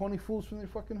and get 20 fools from their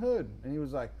fucking hood. And he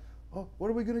was like, oh, what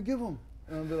are we gonna give them?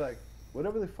 And I'd be like,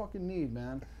 whatever they fucking need,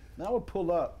 man. And I would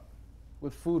pull up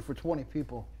with food for 20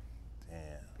 people.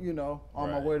 Damn. You know, on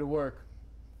my way to work.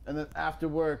 And then after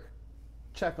work,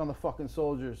 check on the fucking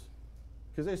soldiers.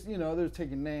 Because they, you know, they were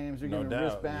taking names, they're giving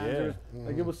wristbands.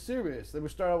 Like, it was serious. They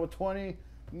would start out with 20,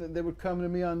 and then they would come to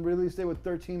me on release day with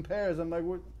 13 pairs. I'm like,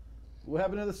 what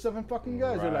happened to the 7 fucking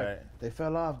guys? They're like, they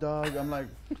fell off, dog. I'm like,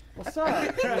 what's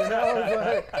up? You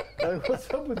know, like, what's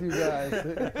up with you guys?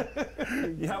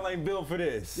 Y'all ain't built for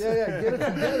this. Yeah, get it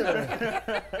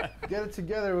together. Get it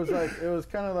together. It was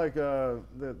kind of like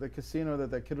the casino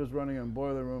that kid was running in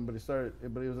Boiler Room, but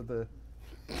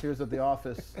he was at the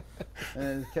office,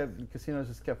 and the casinos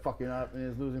just kept fucking up, and he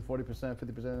was losing 40%, 50%.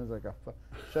 It was like,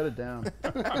 shut it down,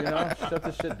 you know, shut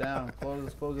the shit down,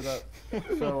 close it up.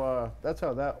 So that's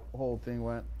how that whole thing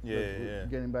went. Yeah.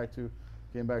 Getting back to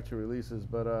releases,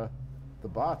 but the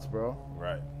bots, bro.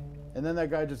 Right. And then that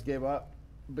guy just gave up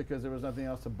because there was nothing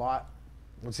else to bot.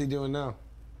 What's he doing now?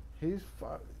 He's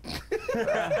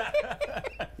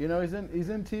you know, he's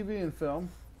in TV and film.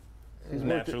 He's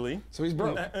Naturally. So he's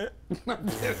broke.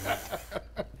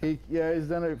 He's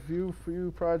done a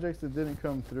few projects that didn't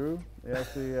come through. He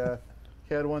actually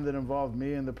he had one that involved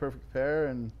me and the Perfect Pair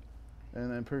and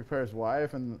then Perfect Pair's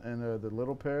wife and the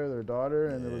little pair, their daughter,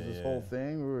 and there was this whole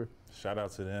thing. Shout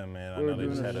out to them, man. We I know they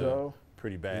just had a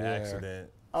pretty bad accident.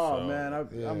 Oh so. man,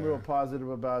 I'm real positive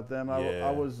about them.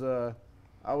 I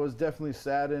was definitely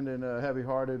saddened and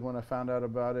heavy-hearted when I found out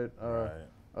about it.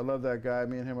 I love that guy.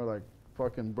 Me and him are like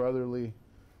fucking brotherly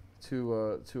to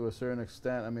a certain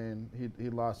extent. I mean, he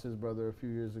lost his brother a few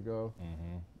years ago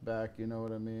back, you know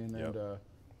what I mean? Yep. And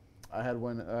I had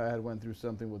went through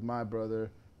something with my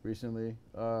brother recently.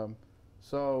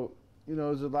 So, you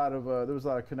know, there was a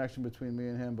lot of connection between me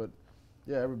and him, but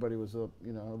yeah, everybody was a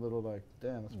little like,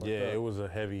 damn, that's fucked up. Yeah, it was a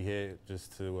heavy hit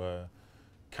just to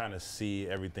kind of see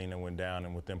everything that went down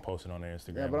and with them posting on their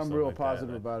Instagram. Yeah, but I'm real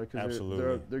positive about it because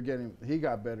he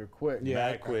got better quick.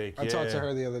 Yeah, quick. I talked to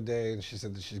her the other day, and she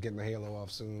said that she's getting the halo off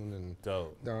soon, and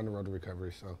Dope. they're on the road to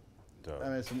recovery. So, Dope. I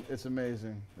mean, it's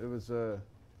amazing. It was,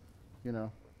 you know,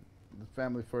 the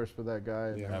family first for that guy,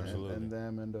 and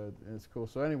them, and it's cool.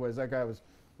 So, anyways, that guy we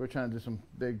were trying to do some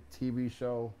big TV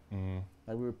show.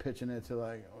 Like we were pitching it to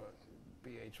like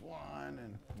VH1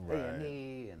 and Right.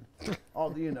 A&E and all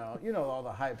the, all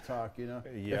the hype talk, If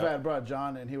Yep. I had brought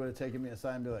John in, he would have taken me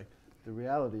aside and be like, the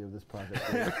reality of this project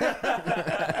is.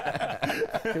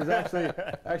 Because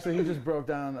actually he just broke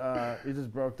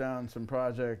down some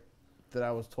project that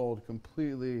I was told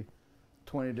completely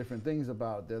 20 different things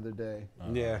about the other day.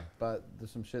 Yeah. But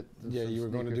there's some shit. Yeah, you were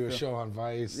going to do a show on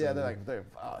Vice. Yeah, and they're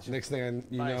like, next thing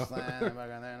you Vice know.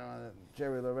 Slam,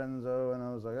 Jerry Lorenzo, and I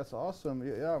was like, that's awesome.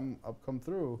 Yeah, I'll come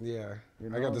through. Yeah, You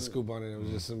I got know, the scoop on it. It was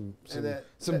just And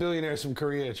some billionaires from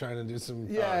Korea trying to do some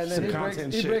Yeah, and some then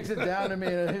content he shit. breaks it down to me,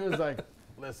 and he was like,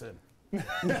 listen. No,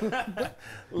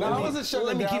 I wasn't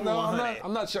shutting it down. No,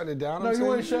 I'm not shutting it down. No, I'm you saying-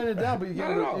 weren't shutting it down, but you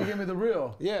No. gave me the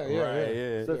real. Yeah, yeah, Right,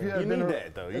 yeah. yeah. So if you had you been need ar-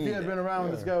 that though. If you had been around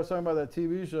when this guy was talking about that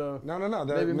TV show, No. That,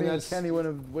 maybe I mean, me and that's, Kenny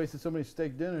wouldn't have wasted so many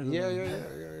steak dinners.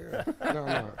 Yeah.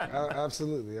 No,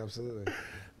 absolutely.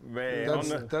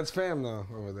 Man, That's fam though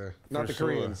over there, not the sure.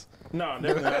 Koreans. No,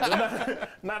 definitely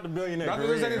not the billionaire. Not that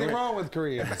there's Korean, anything right? wrong with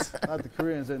Koreans. Not the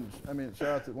Koreans, and I mean, shout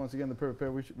out to once again the Perfect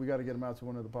Pair. We got to get him out to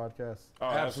one of the podcasts. Oh,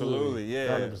 Absolutely. absolutely. Yeah.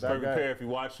 100%. Perfect That guy- Pair, if you're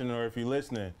watching or if you're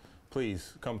listening,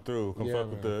 please come through. Come Yeah,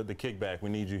 fuck with man. the kickback. We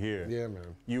need you here. Yeah, man.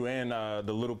 You and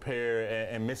the little pair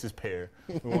and Mrs. Pair.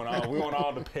 We want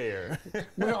all the pair.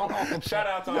 Shout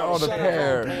out to All the shout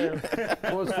out to pair.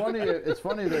 Well, it's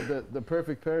funny that the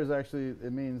Perfect Pair is actually,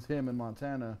 it means him in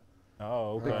Montana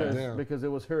Oh, okay. Right. Damn. because it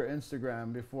was her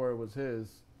Instagram before it was his.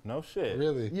 No shit.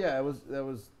 Really? Yeah, that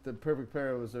was the Perfect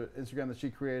Pair. It was an Instagram that she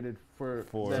created for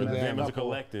For them them as a couple.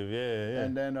 collective, yeah.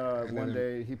 And then And one then-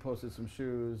 day he posted some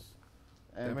shoes.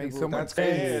 And That makes people- so much That's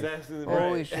crazy. Yeah, sense. that's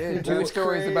Holy right. shit. 2 That's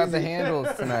stories about the crazy. handles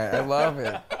tonight. I love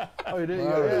it. Oh, you did?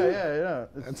 Love it. Yeah.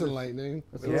 That's enlightening.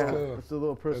 It's That's a Yeah. little, it's a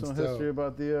little personal That's dope. history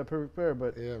about the Perfect Pair,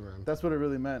 but Yeah, man. that's what it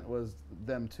really meant was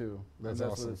them two. That's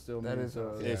and awesome. what it still That means. is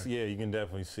awesome. It's, yeah, you can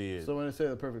definitely see it. So when I say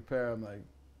the Perfect Pair, I'm like,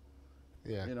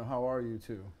 Yeah. how are you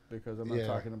two? Because I'm not Yeah.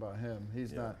 talking about him.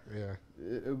 He's Yeah. not. Yeah.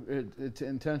 It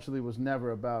intentionally was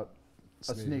never about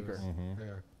a sneaker. Mhm. Yeah.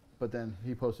 But then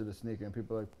he posted a sneaker, and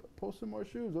people are like, post some more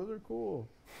shoes. Those are cool.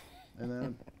 And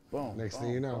then, boom. Next boom,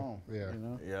 thing you know, boom,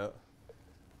 yeah. Yep.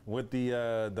 With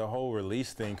the whole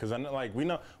release thing, because I know, like, we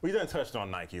done touched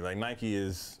on Nike. Like, Nike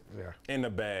is Yeah. in the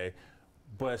bag,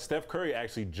 but Steph Curry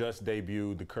actually just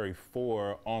debuted the Curry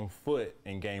 4 on foot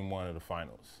in Game 1 of the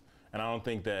Finals, and I don't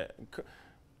think that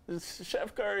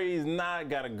Steph Curry's not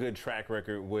got a good track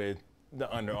record with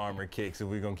the Under Armour kicks. If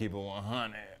we're gonna keep it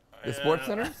 100. The Sports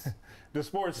Centers? The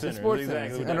Sports Centers, Sports exactly.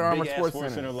 Centers, With Under that Armour big-ass Sports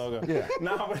Sports Center Centers. logo. Yeah.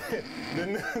 No,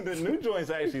 but the new joints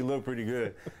actually look pretty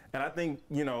good. And I think,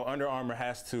 Under Armour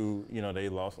has to, they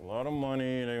lost a lot of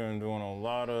money. They've been doing a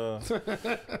lot of, we're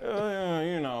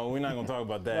not going to talk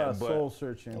about A that. lot of but soul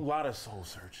searching. a lot of soul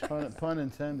searching. Pun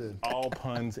intended. All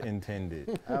puns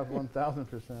intended. I have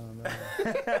 1,000% on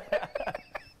that.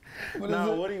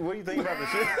 Now, what do you think about the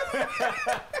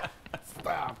shit?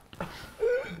 Stop.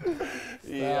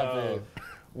 Yeah. it.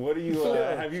 What do you, Chill,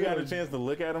 have you got a chill. chance to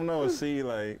look at them though and see,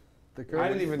 like, The I Curry.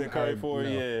 didn't even the Curry I- 4? no.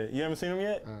 Yeah. You haven't seen them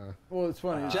yet? Well, it's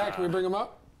funny. Jack, can we bring him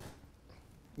up?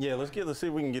 Yeah, let's see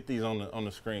if we can get these on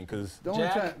the screen, because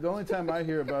Jack? The only time I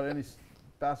hear about any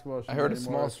basketball shoes I heard a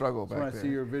anymore small struggle is when I back see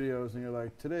there. your videos and you're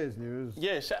like, today's news.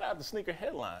 yeah, shout out to Sneaker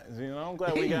Headlines. I'm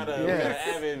glad we got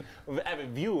an avid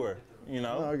viewer.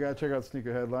 Oh, I gotta check out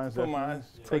sneaker headlines. Put definitely.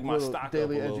 take Quick my little stock up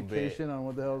daily a little bit. education on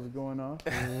what the hell is going on,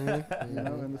 in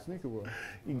the sneaker world.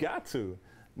 You got to.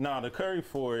 No, the Curry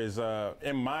 4 is,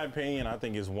 in my opinion, I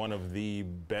think is one of the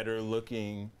better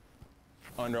looking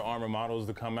Under Armour models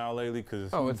to come out lately.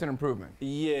 Cause Oh, it's an improvement.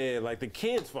 yeah, like the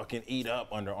kids fucking eat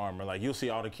up Under Armour. Like you'll see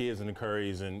all the kids in the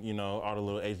Currys and all the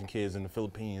little Asian kids in the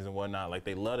Philippines and whatnot. Like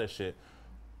they love that shit.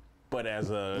 But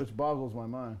as a, Which boggles my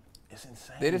mind. it's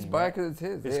insane. They just buy it bro. because it's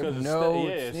his. It's They 'cause have it's no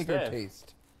it's sneaker Steph.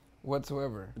 taste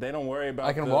whatsoever. They don't worry about.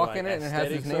 I can the, walk like, in it and it has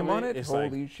his aesthetics name of on it. It's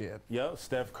Holy like, shit. yep,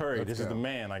 Steph Curry. Let's This is go. the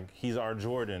man. Like he's our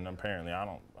Jordan. Apparently, I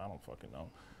don't fucking know.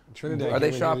 Trinidad Are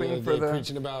they came in here shopping the other for day the-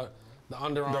 preaching about the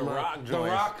Under Armour, Rock the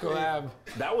joints. Rock collab?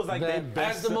 That was like their That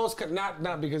best. as the most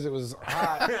not because it was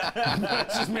hot.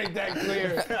 Let's just make that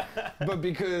clear. But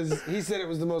because he said it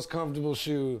was the most comfortable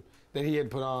shoe that he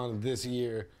had put on this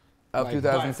year. Of like,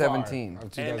 by far, 2017. of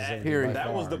And 2017, Period. by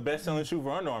that was far. the best-selling shoe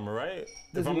for Under Armour, right?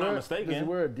 Does if I'm he not wear- Does he mistaken.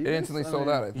 wear Adidas? It instantly I sold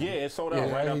mean, out. I think. Yeah, it sold out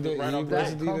Yeah, right he off the did- right he off the does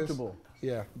bat. That Adidas. comfortable.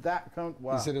 Yeah.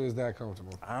 Wow. He said it was that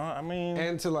comfortable. I mean,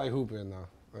 And to like hoop in though.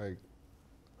 Like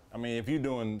if you're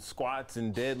doing squats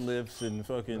and deadlifts and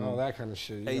fucking all that kind of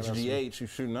shit. You gotta have some- HGH, you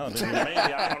shooting up. Then maybe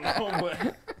I don't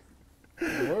know,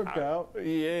 Workout. but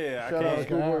yeah, Shout I out can't.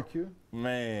 Schoolboy Q.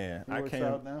 Man, He I works can't.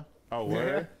 out now. Oh,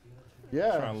 word?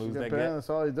 Yeah, Trying to lose he's got that band, gap. that's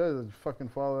all he does is fucking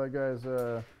follow that guy's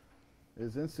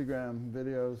his Instagram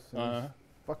videos. And he's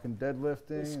fucking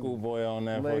deadlifting. Schoolboy on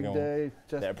that leg fucking day,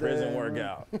 chest that prison day,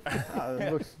 workout.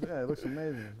 it looks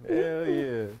amazing. Hell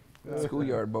yeah.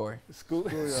 Schoolyard boy.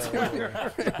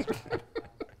 Schoolyard.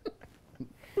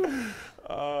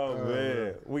 Oh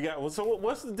man, we got. So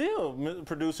what's the deal,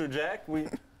 Producer Jack? We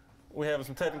having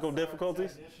some technical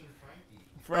difficulties.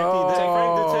 Frank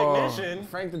the technician.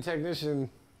 Frank the technician.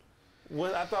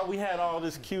 Well, I thought we had all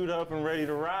this queued up and ready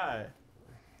to ride.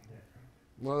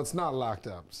 Well, it's not locked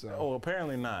up, so. Oh,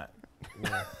 apparently not.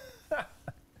 Yeah.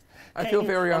 I feel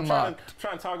very I'm unlocked.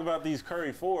 trying to talk about these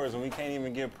Curry 4s, and we can't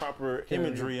even get proper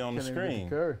imagery on the screen.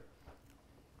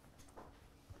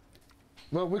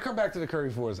 Well, we'll come back to the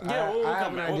Curry 4s. Yeah, we'll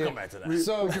come back to that.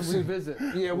 So We can revisit.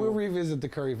 Yeah, we'll revisit the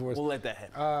Curry 4s. We'll let that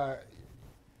happen.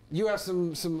 You have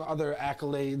some other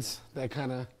accolades that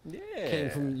kind of came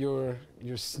from your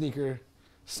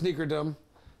sneakerdom.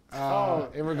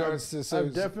 In regards to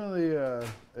I've definitely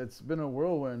it's been a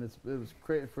whirlwind. It was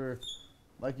great for,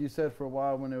 like you said, for a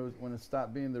while when it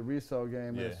stopped being the resale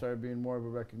game and it started being more of a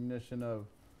recognition of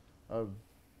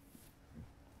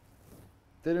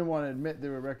they didn't want to admit they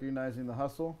were recognizing the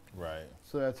hustle. Right.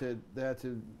 So they had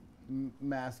to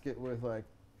mask it with like,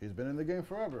 he's been in the game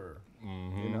forever.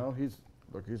 Mm-hmm. You know, he's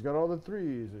got all the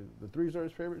threes. The threes are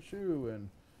his favorite shoe, and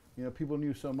you know, people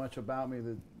knew so much about me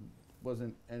that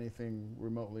wasn't anything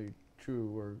remotely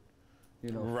true or,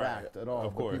 you know, fact at all.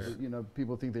 Of course.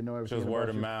 People think they know everything. Just word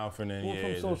of you. mouth and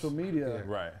then From social media.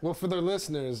 Right. Well, for their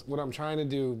listeners, what I'm trying to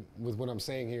do with what I'm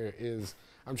saying here is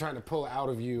I'm trying to pull out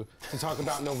of you to talk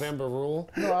about November Rule.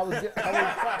 No, I was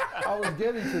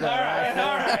getting to that.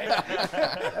 All right.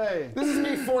 Hey. This is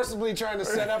me forcibly trying to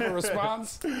set up a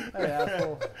response. Hey,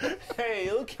 asshole.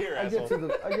 Hey, look here, I asshole.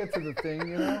 get to the thing,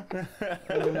 you know,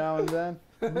 every now and then.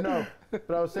 No, but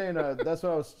I was saying that's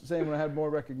what I was saying when I had more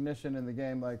recognition in the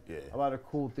game. Like a lot of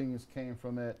cool things came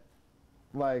from it,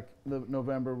 like the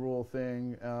November Rule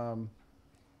thing.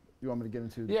 You want me to get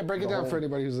into? Yeah, break it down for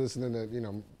anybody who's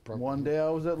listening. One day I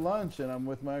was at lunch and I'm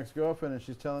with my ex-girlfriend and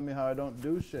she's telling me how I don't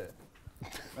do shit.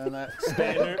 And that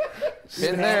Standard.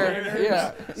 Been there,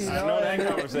 yeah. I know that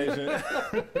conversation.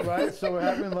 Right? So we're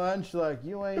having lunch, like,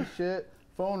 you ain't shit.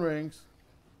 Phone rings.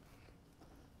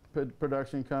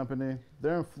 Production company.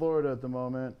 They're in Florida at the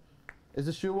moment. Is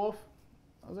it Shoe Wolf?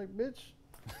 I was like, bitch.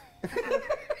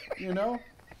 You know?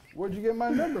 Where'd you get my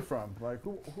number from? Like,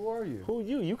 who are you? Who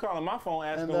you? You calling my phone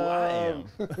asking And, who I am.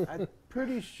 I'm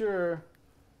pretty sure,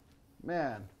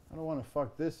 man, I don't want to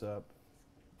fuck this up.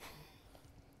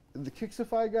 The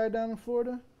Kickify guy down in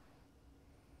Florida?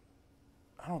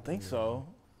 I don't think so.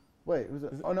 Wait, was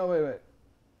it? Oh, no, wait.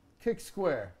 Kick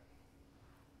Square.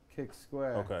 Kick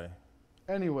Square. Okay.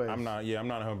 Anyways. I'm not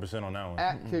 100% on that one.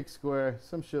 At Kick Square,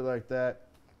 some shit like that.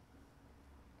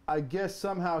 I guess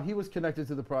somehow he was connected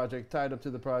to the project, tied up to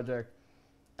the project,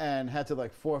 and had to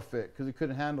like forfeit because he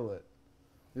couldn't handle it.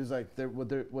 It was like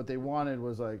what they wanted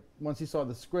was like, once he saw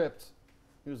the script,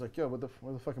 he was like, yo, where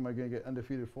the fuck am I gonna get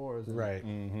undefeated fours? And, Right.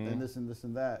 And this and this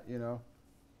and that, you know.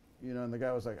 And the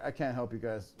guy was like, I can't help you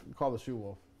guys. Call the Shoe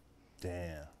Wolf.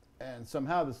 Damn. And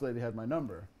somehow this lady had my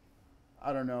number.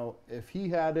 I don't know if he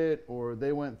had it or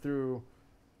they went through,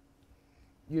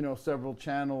 several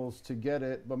channels to get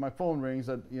it. But my phone rings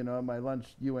at, my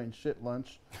lunch, you ain't shit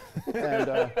lunch. And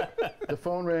the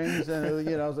phone rings and,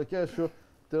 I was like, yeah, sure.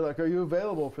 They're like, are you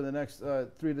available for the next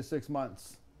 3 to 6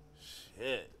 months?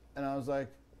 Shit. And I was like,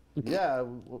 yeah,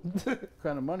 what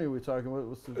kind of money are we talking about?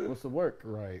 What's the work?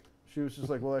 Right. She was just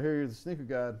like, well, I hear you're the sneaker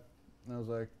god. And I was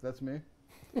like, that's me.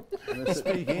 And they said,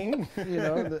 Speaking.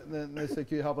 then they said,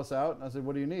 can you help us out? And I said,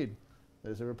 what do you need?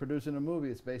 They said, we're producing a movie.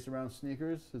 It's based around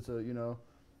sneakers. It's a,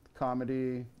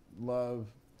 comedy, love,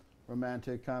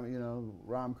 romantic,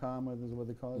 rom-com, is what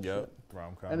they call it. Yep,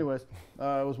 rom-com. Anyways,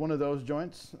 it was one of those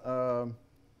joints. A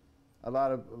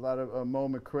lot of Mo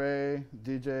McRae,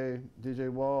 DJ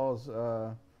Walls,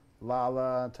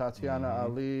 Lala, Tatiana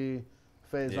Ali,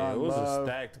 Faison Yeah, it was Love. a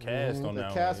stacked cast on that one.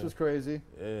 The cast was crazy.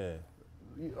 Yeah.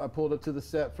 I pulled up to the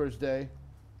set first day.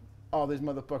 All these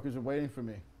motherfuckers are waiting for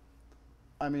me.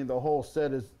 I mean, the whole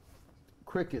set is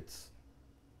crickets.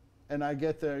 And I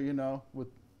get there, with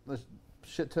a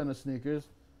shit ton of sneakers.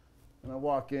 And I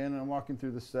walk in, and I'm walking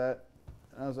through the set.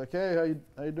 And I was like, hey,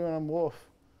 how you doing? I'm Wolf.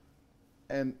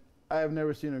 And I have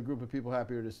never seen a group of people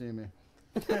happier to see me.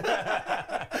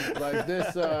 Like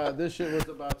this shit was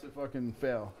about to fucking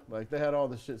fail. Like they had all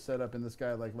the shit set up and this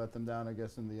guy like let them down, I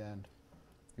guess, in the end.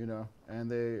 And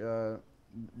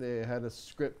they had a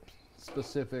script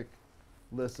specific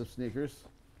list of sneakers.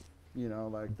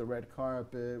 Like the red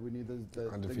carpet, we need the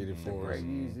Undefeated the fours.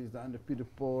 Yeezys, the undefeated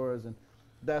fours, and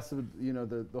that's what, you know,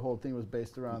 the whole thing was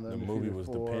based around The movie was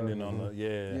dependent on the you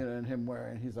know, and him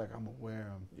wearing. He's like, I'm gonna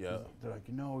wear them. Yeah. They're like,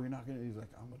 no, you're not gonna. He's like,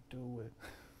 I'm gonna do it.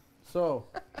 So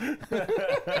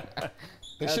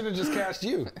They should have just cast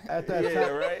you. at that Yeah,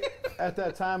 time, right. at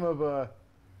that time of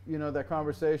you know, that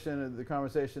conversation, the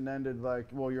conversation ended like,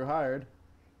 well, you're hired.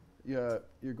 Yeah,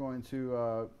 you're going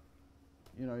to,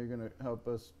 you know, you're gonna help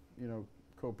us, you know,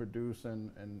 co-produce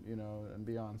and you know, and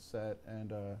be on set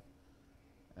and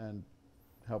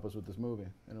help us with this movie,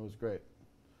 and it was great.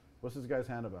 What's this guy's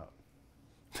hand about?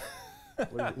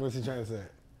 What's he trying to say?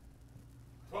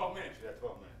 12 minutes. You got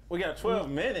 12 minutes. We got 12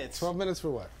 minutes. 12 minutes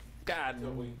for what? God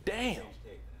damn.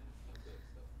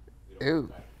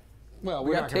 Ew. Well, We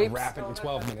we're got not going to tapes. wrap it in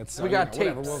 12 minutes. So, We got you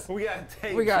know, whatever, tapes. We got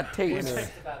tapes. We got tapes. Yeah.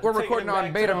 We're Taking recording it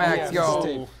on back to Betamax, Yeah, y'all.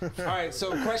 this is tape. All right,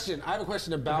 so question. I have a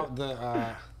question about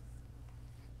the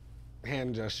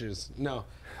hand gestures. No,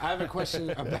 I have a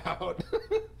question about.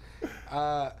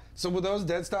 So were those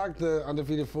dead stock, the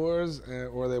undefeated fours, or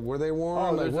were they worn?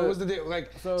 Oh, like, there's what a- was the deal?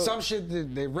 Like so- some shit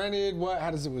that they rented. What? How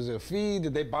does it? Was it a fee?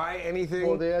 Did they buy anything?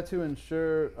 Well, they had to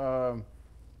insure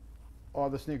all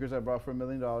the sneakers I bought for $1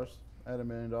 million. I had $1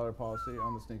 million policy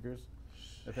on the sneakers,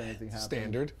 if anything happened.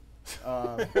 Standard.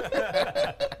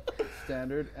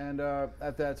 Standard. And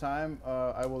at that time,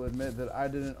 I will admit that I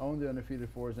didn't own the undefeated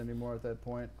fours anymore. At that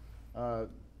point,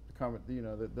 you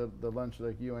know, the lunch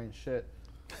like you ain't shit.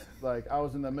 Like I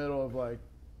was in the middle of like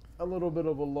a little bit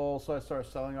of a lull, so I started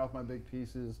selling off my big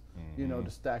pieces, you know,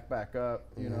 to stack back up,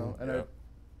 you know, and Yep.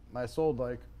 I sold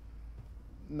like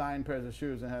 9 pairs of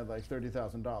shoes and had like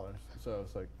 $30,000. So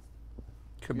it's like.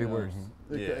 Could you be know, worse.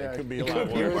 Yeah, it could be a It lot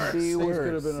could be worse. worse. Things Be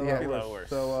could have been a worse, lot yeah. A lot worse. worse.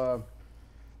 So,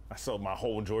 I sold my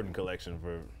whole Jordan collection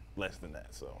for less than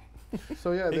that, so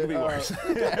so yeah, it could be worse.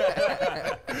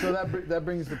 so that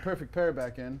brings the perfect pair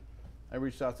back in. I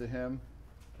reached out to him.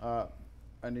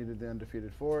 I needed the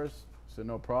undefeated fours. He said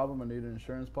no problem. I need an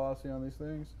insurance policy on these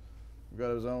things. We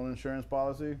got his own insurance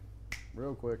policy,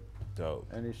 real quick. Dope.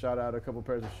 And he shot out a couple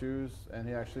pairs of shoes, and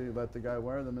he actually let the guy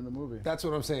wear them in the movie. That's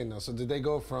what I'm saying, though. So did they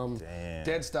go from Damn.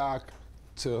 dead stock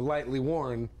to lightly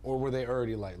worn, or were they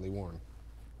already lightly worn?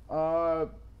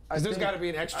 Because there's got to be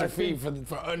an extra fee for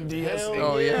undies. Hell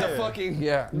Oh, yeah. The fucking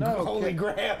Yeah. No, holy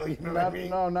grail. You know what I mean?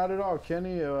 No, not at all,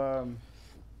 Kenny.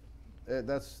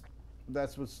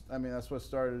 That's what's. I mean, that's what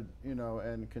started, you know,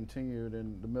 and continued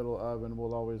in the middle of, and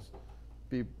will always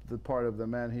be the part of the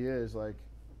man he is. Like,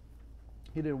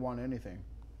 he didn't want anything.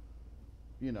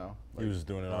 You know, He was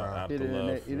doing it all out he the didn't.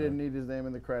 love. He didn't need his name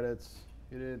in the credits.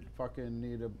 He didn't fucking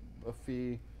need a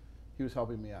fee. He was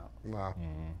helping me out. Wow.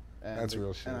 And That's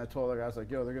real shit. And I told the guy, I was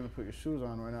like, yo, they're gonna put your shoes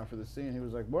on right now for the scene. He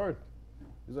was like, word.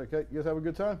 He's like, hey, you guys have a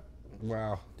good time?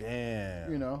 Wow.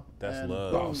 Damn. You know. That's and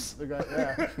love. boom, the guy,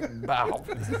 yeah. Bow.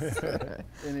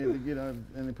 And he, you know,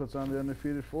 and he puts on the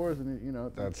undefeated fours, and he, you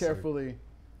know, That's carefully,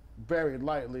 very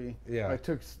lightly. Yeah. I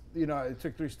took, you know, it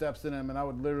took 3 steps in him, and I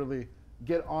would literally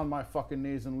get on my fucking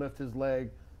knees and lift his leg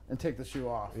and take the shoe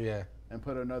off Yeah. and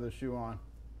put another shoe on.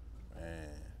 Man.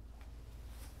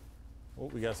 Well,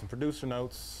 we got some producer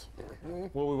notes.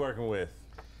 What we working with?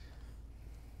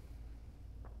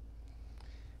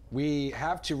 We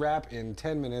have to wrap in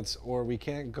 10 minutes, or we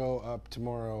can't go up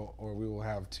tomorrow, or we will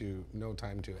have no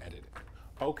time to edit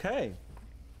it. Okay.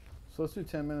 So let's do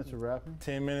 10 minutes of rapping.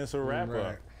 10 minutes of wrap Right.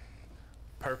 up.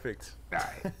 Perfect.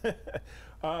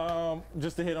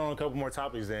 Just to hit on a couple more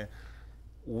topics then.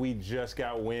 We just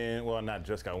got wind. Well, not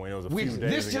just got wind. It was a few days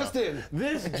This ago. just in.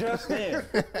 This just in.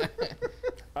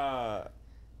 How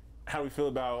do we feel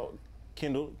about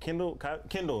Kendall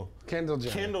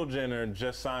Jenner. Jenner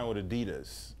just signed with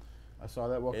Adidas. I saw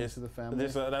that. Welcome to the family.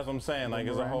 That's what I'm saying. Like,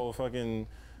 it's a Boomerang. whole fucking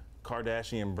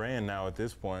Kardashian brand now at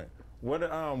this point. What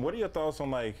are your thoughts on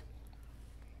like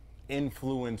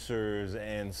influencers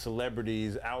and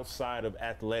celebrities outside of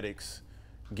athletics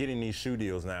getting these shoe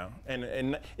deals now,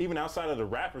 and even outside of the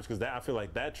rappers, because I feel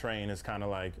like that train has kind of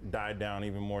like died down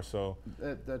even more so.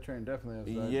 That train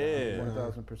definitely has died Yeah. down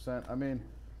 1,000%. I mean,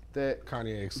 that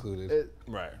Kanye excluded.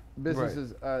 Right.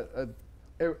 businesses.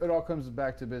 It all comes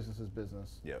back to business is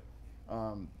business. Yep.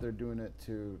 They're doing it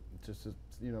to just to,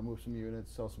 you know, move some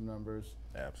units, sell some numbers,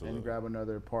 Absolutely. and grab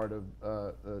another part of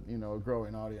you know, a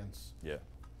growing audience Yeah.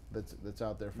 that's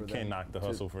out there for them. Can't knock the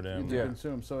hustle for them. To Yeah.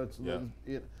 consume. So it's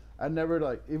Yeah. I never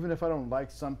like, even if I don't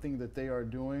like something that they are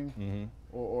doing, Mm-hmm.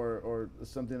 or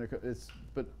something that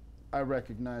but I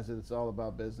recognize that it's all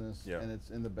about business, Yeah. and it's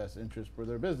in the best interest for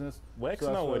their business. Wex So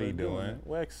that's know what they're he doing.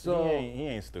 Wex, So- he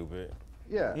ain't stupid.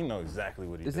 Yeah. He know exactly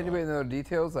what he's Does doing. anybody know the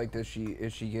details? Like, is she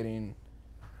getting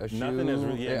a shoe? Nothing is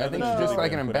really- yeah, I think nothing's she's just really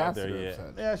like an been put out there ambassador. yet.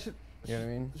 of such. Yeah, You know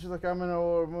what I mean? she's like, I'm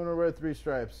gonna wear 3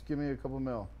 stripes. Give me a couple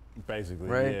mil. Basically,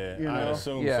 Right? yeah. You I know?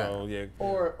 assume Yeah. so, yeah.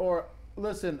 Or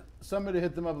listen, somebody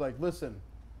hit them up like, listen,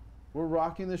 we're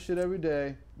rocking this shit every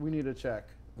day. We need a check.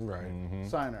 Right. Mm-hmm.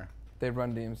 Signer. They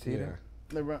run DMC Yeah. there,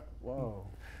 They run. Whoa.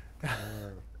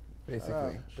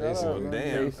 basically. Shout out, man.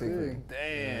 Damn. Basically.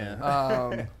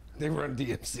 Damn. They run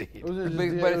DMC.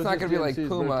 But it's not gonna be like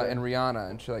Puma and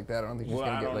Rihanna and shit like that. I don't think she's Well,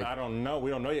 gonna get like. I don't know.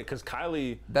 We don't know yet because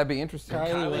Kylie That'd be interesting.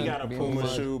 Kylie got a Be Puma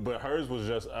interesting. shoe, but hers was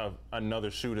just another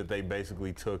shoe that they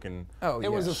basically took and Oh, yeah.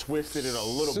 It was a twisted it a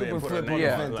little bit and super put a flip on name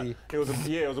the on it. Fenty. Like,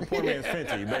 it was a poor man's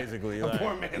Fenty, basically. Like,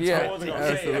 poor man's Yeah, I wasn't gonna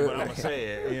say it, but absolutely. I'm gonna say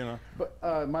it. You know,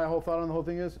 But my whole thought on the whole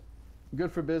thing is,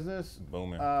 good for business.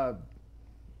 booming.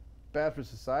 Bad for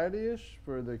society-ish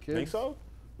for the kids. Think so?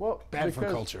 Well, Bad for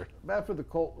because- culture. Bad for the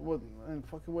cult. And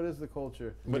fucking, what is the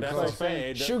culture? But that's It's what I'm like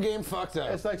saying- saying. Shoe game fucked up.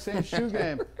 It's like saying shoe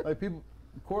game. Like people,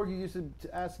 Corgi used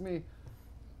to ask me,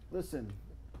 listen,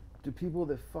 do people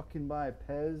that fucking buy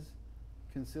Pez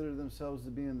consider themselves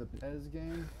to be in the Pez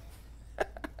game?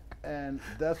 And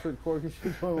that's what Corgi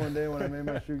should told me one day when I made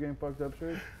my shoe game fucked up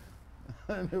shirt.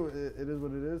 And it is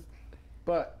what it is.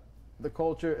 But the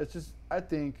culture, it's just, I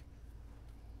think,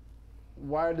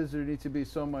 why does there need to be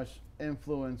so much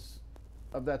influence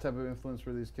of that type of influence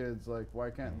for these kids? Like, why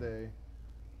can't they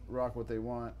rock what they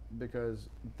want? Because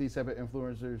these type of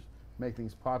influencers make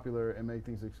things popular and make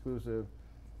things exclusive,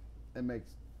 and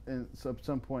so at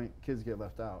some point kids get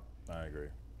left out. I agree.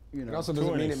 You know, It also To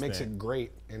doesn't an mean it makes extent. it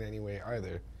great in any way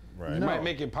either. Right. It No. might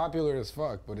make it popular as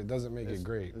fuck, but it doesn't make it's it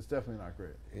great. It's definitely not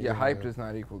great. Yeah, hype does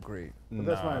not equal great. But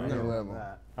that's my Nah. opinion on level.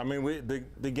 that. I mean,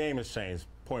 the game has changed,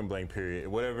 point blank, period.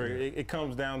 Whatever it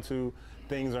comes down to,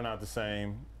 things are not the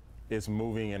same. It's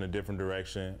moving in a different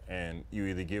direction, and you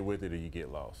either get with it or you get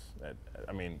lost.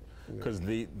 I mean, because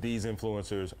these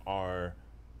influencers are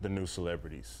the new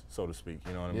celebrities, so to speak.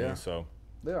 You know what I Yeah. mean? So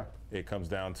They are. it comes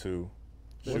down to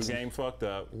shoe What's- game fucked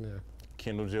up. Yeah.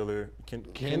 Kendall Jenner.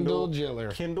 Kendall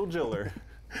Jenner. Kendall Jenner.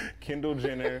 Kendall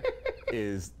Jenner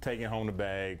is taking home the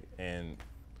bag, and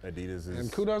Adidas is.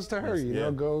 And kudos to her, you yeah.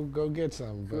 know, go get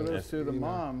some. But, Kudos to the you know,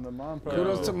 mom. The mom. Probably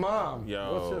Kudos to mom.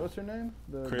 Yo, What's her name?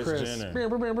 The Chris Chris. Jenner.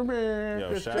 Yo,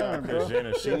 Kris shout out Jenner, Chris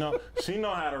bro. Jenner. She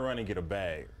know how to run and get a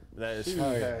bag. That is She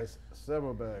Oh, yeah. has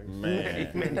several bags.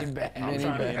 man. Many bags. I'm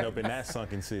trying to end up in that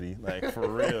sunken city, like for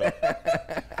real.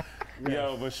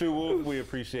 Yo, but Shoe Wolf, we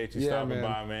appreciate you Yeah, stopping man.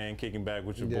 by, man. Kicking back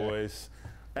with your Yeah. boys.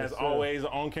 As Yes, sir. always,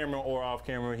 on camera or off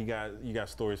camera, you got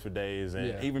stories for days, and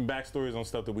Yeah. even backstories on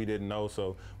stuff that we didn't know.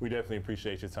 So we definitely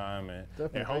appreciate your time, and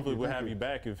Definitely. hopefully Thank you, we'll thank have you. you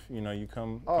back if you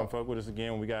come Oh. fuck with us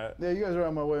again. We got Yeah, you guys are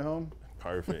on my way home.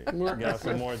 perfect. We got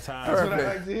some more time. That's what I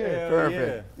Perfect. like to hear. Hell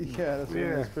Perfect. Yeah, that's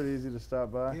Yeah. it's pretty easy to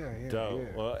stop by. Yeah.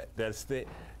 Dope. Well, that's the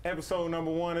episode number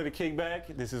 1 of the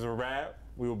Kickback. This is a wrap.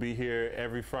 We will be here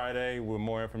every Friday with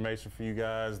more information for you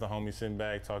guys. The homies sitting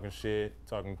back, talking shit,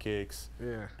 talking kicks,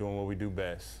 Yeah. doing what we do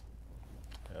best.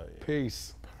 Hell yeah.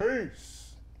 Peace.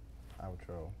 Peace.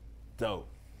 Outro. Dope.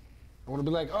 I want to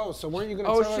be like, oh, so weren't you going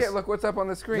to Oh tell shit! us? Look what's up on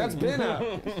the screen. That's been up.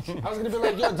 I was going to be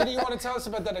like, yo, didn't you want to tell us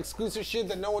about that exclusive shit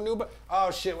that no one knew about?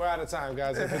 Oh, shit, we're out of time,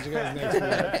 guys. I'll put you guys next week.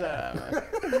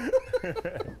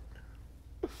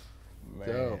 Man.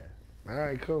 Dope. All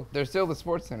right, cool. They're still the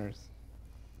sports centers.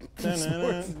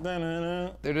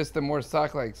 Dun-dun-dun-dun-dun. They're just the more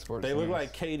sock-like sports. They look centers.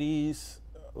 like KDs,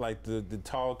 like the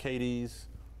tall KDs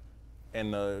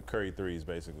and the Curry threes,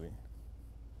 basically.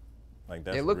 Like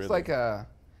that's It looks really, like a.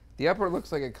 The upper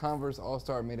looks like a Converse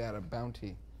All-Star made out of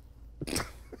Bounty.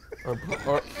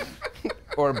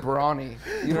 or Brawny.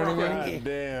 You know what I mean? God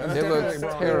damn. It definitely looks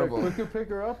Brawny. terrible. Quicker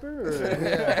picker upper? Or?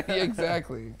 Yeah,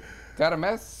 exactly. Got a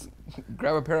mess?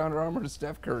 Grab a pair of Under Armour to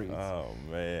Steph Curry's. Oh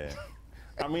man.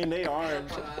 I mean, they aren't.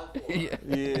 Yeah.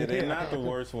 Yeah, they're not the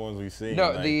worst ones we've seen.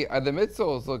 No, like, the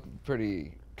midsoles look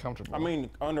pretty comfortable. I mean,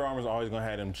 Under Armour's always gonna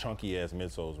have them chunky ass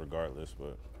midsoles, regardless.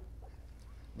 But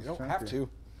You don't have to.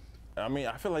 I mean,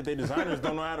 I feel like they designers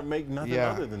don't know how to make nothing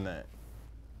Yeah. other than that.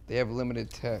 they have limited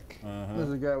tech.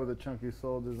 There's a guy with a chunky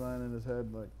soul design in his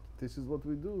head, like, this is what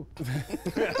we do.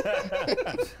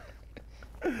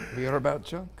 We are about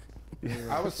junk.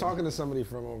 I was talking to somebody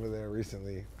from over there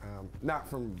recently, not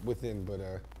from within, but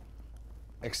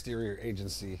exterior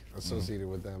agency associated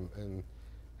with them, and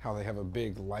how they have a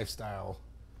big lifestyle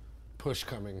push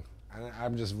coming. And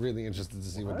I'm just really interested to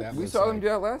see what that We looks saw them like. do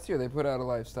that last year. They put out a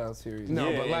lifestyle series. No,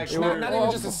 Yeah, but like and not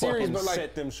even just a fucking series, but like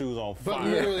set them shoes on but fire.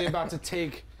 literally about to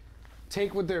take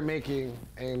what they're making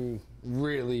and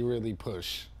really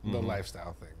push the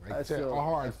lifestyle thing. I Like still- a I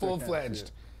hard, still can't see full-fledged.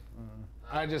 it.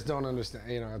 I just don't understand.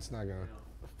 You know, it's not gonna.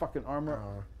 Fucking Under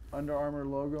Armour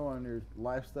logo on your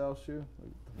lifestyle shoe.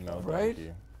 Like, No, Right? thank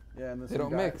you. yeah, and then They some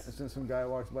don't guy, mix. and then some guy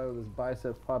walks by with his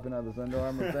biceps popping out of his Under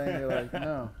Armour thing. You're like,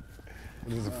 no.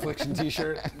 His Affliction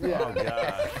T-shirt. Oh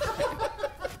God,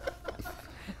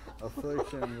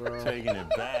 Affliction, bro. taking it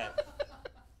back.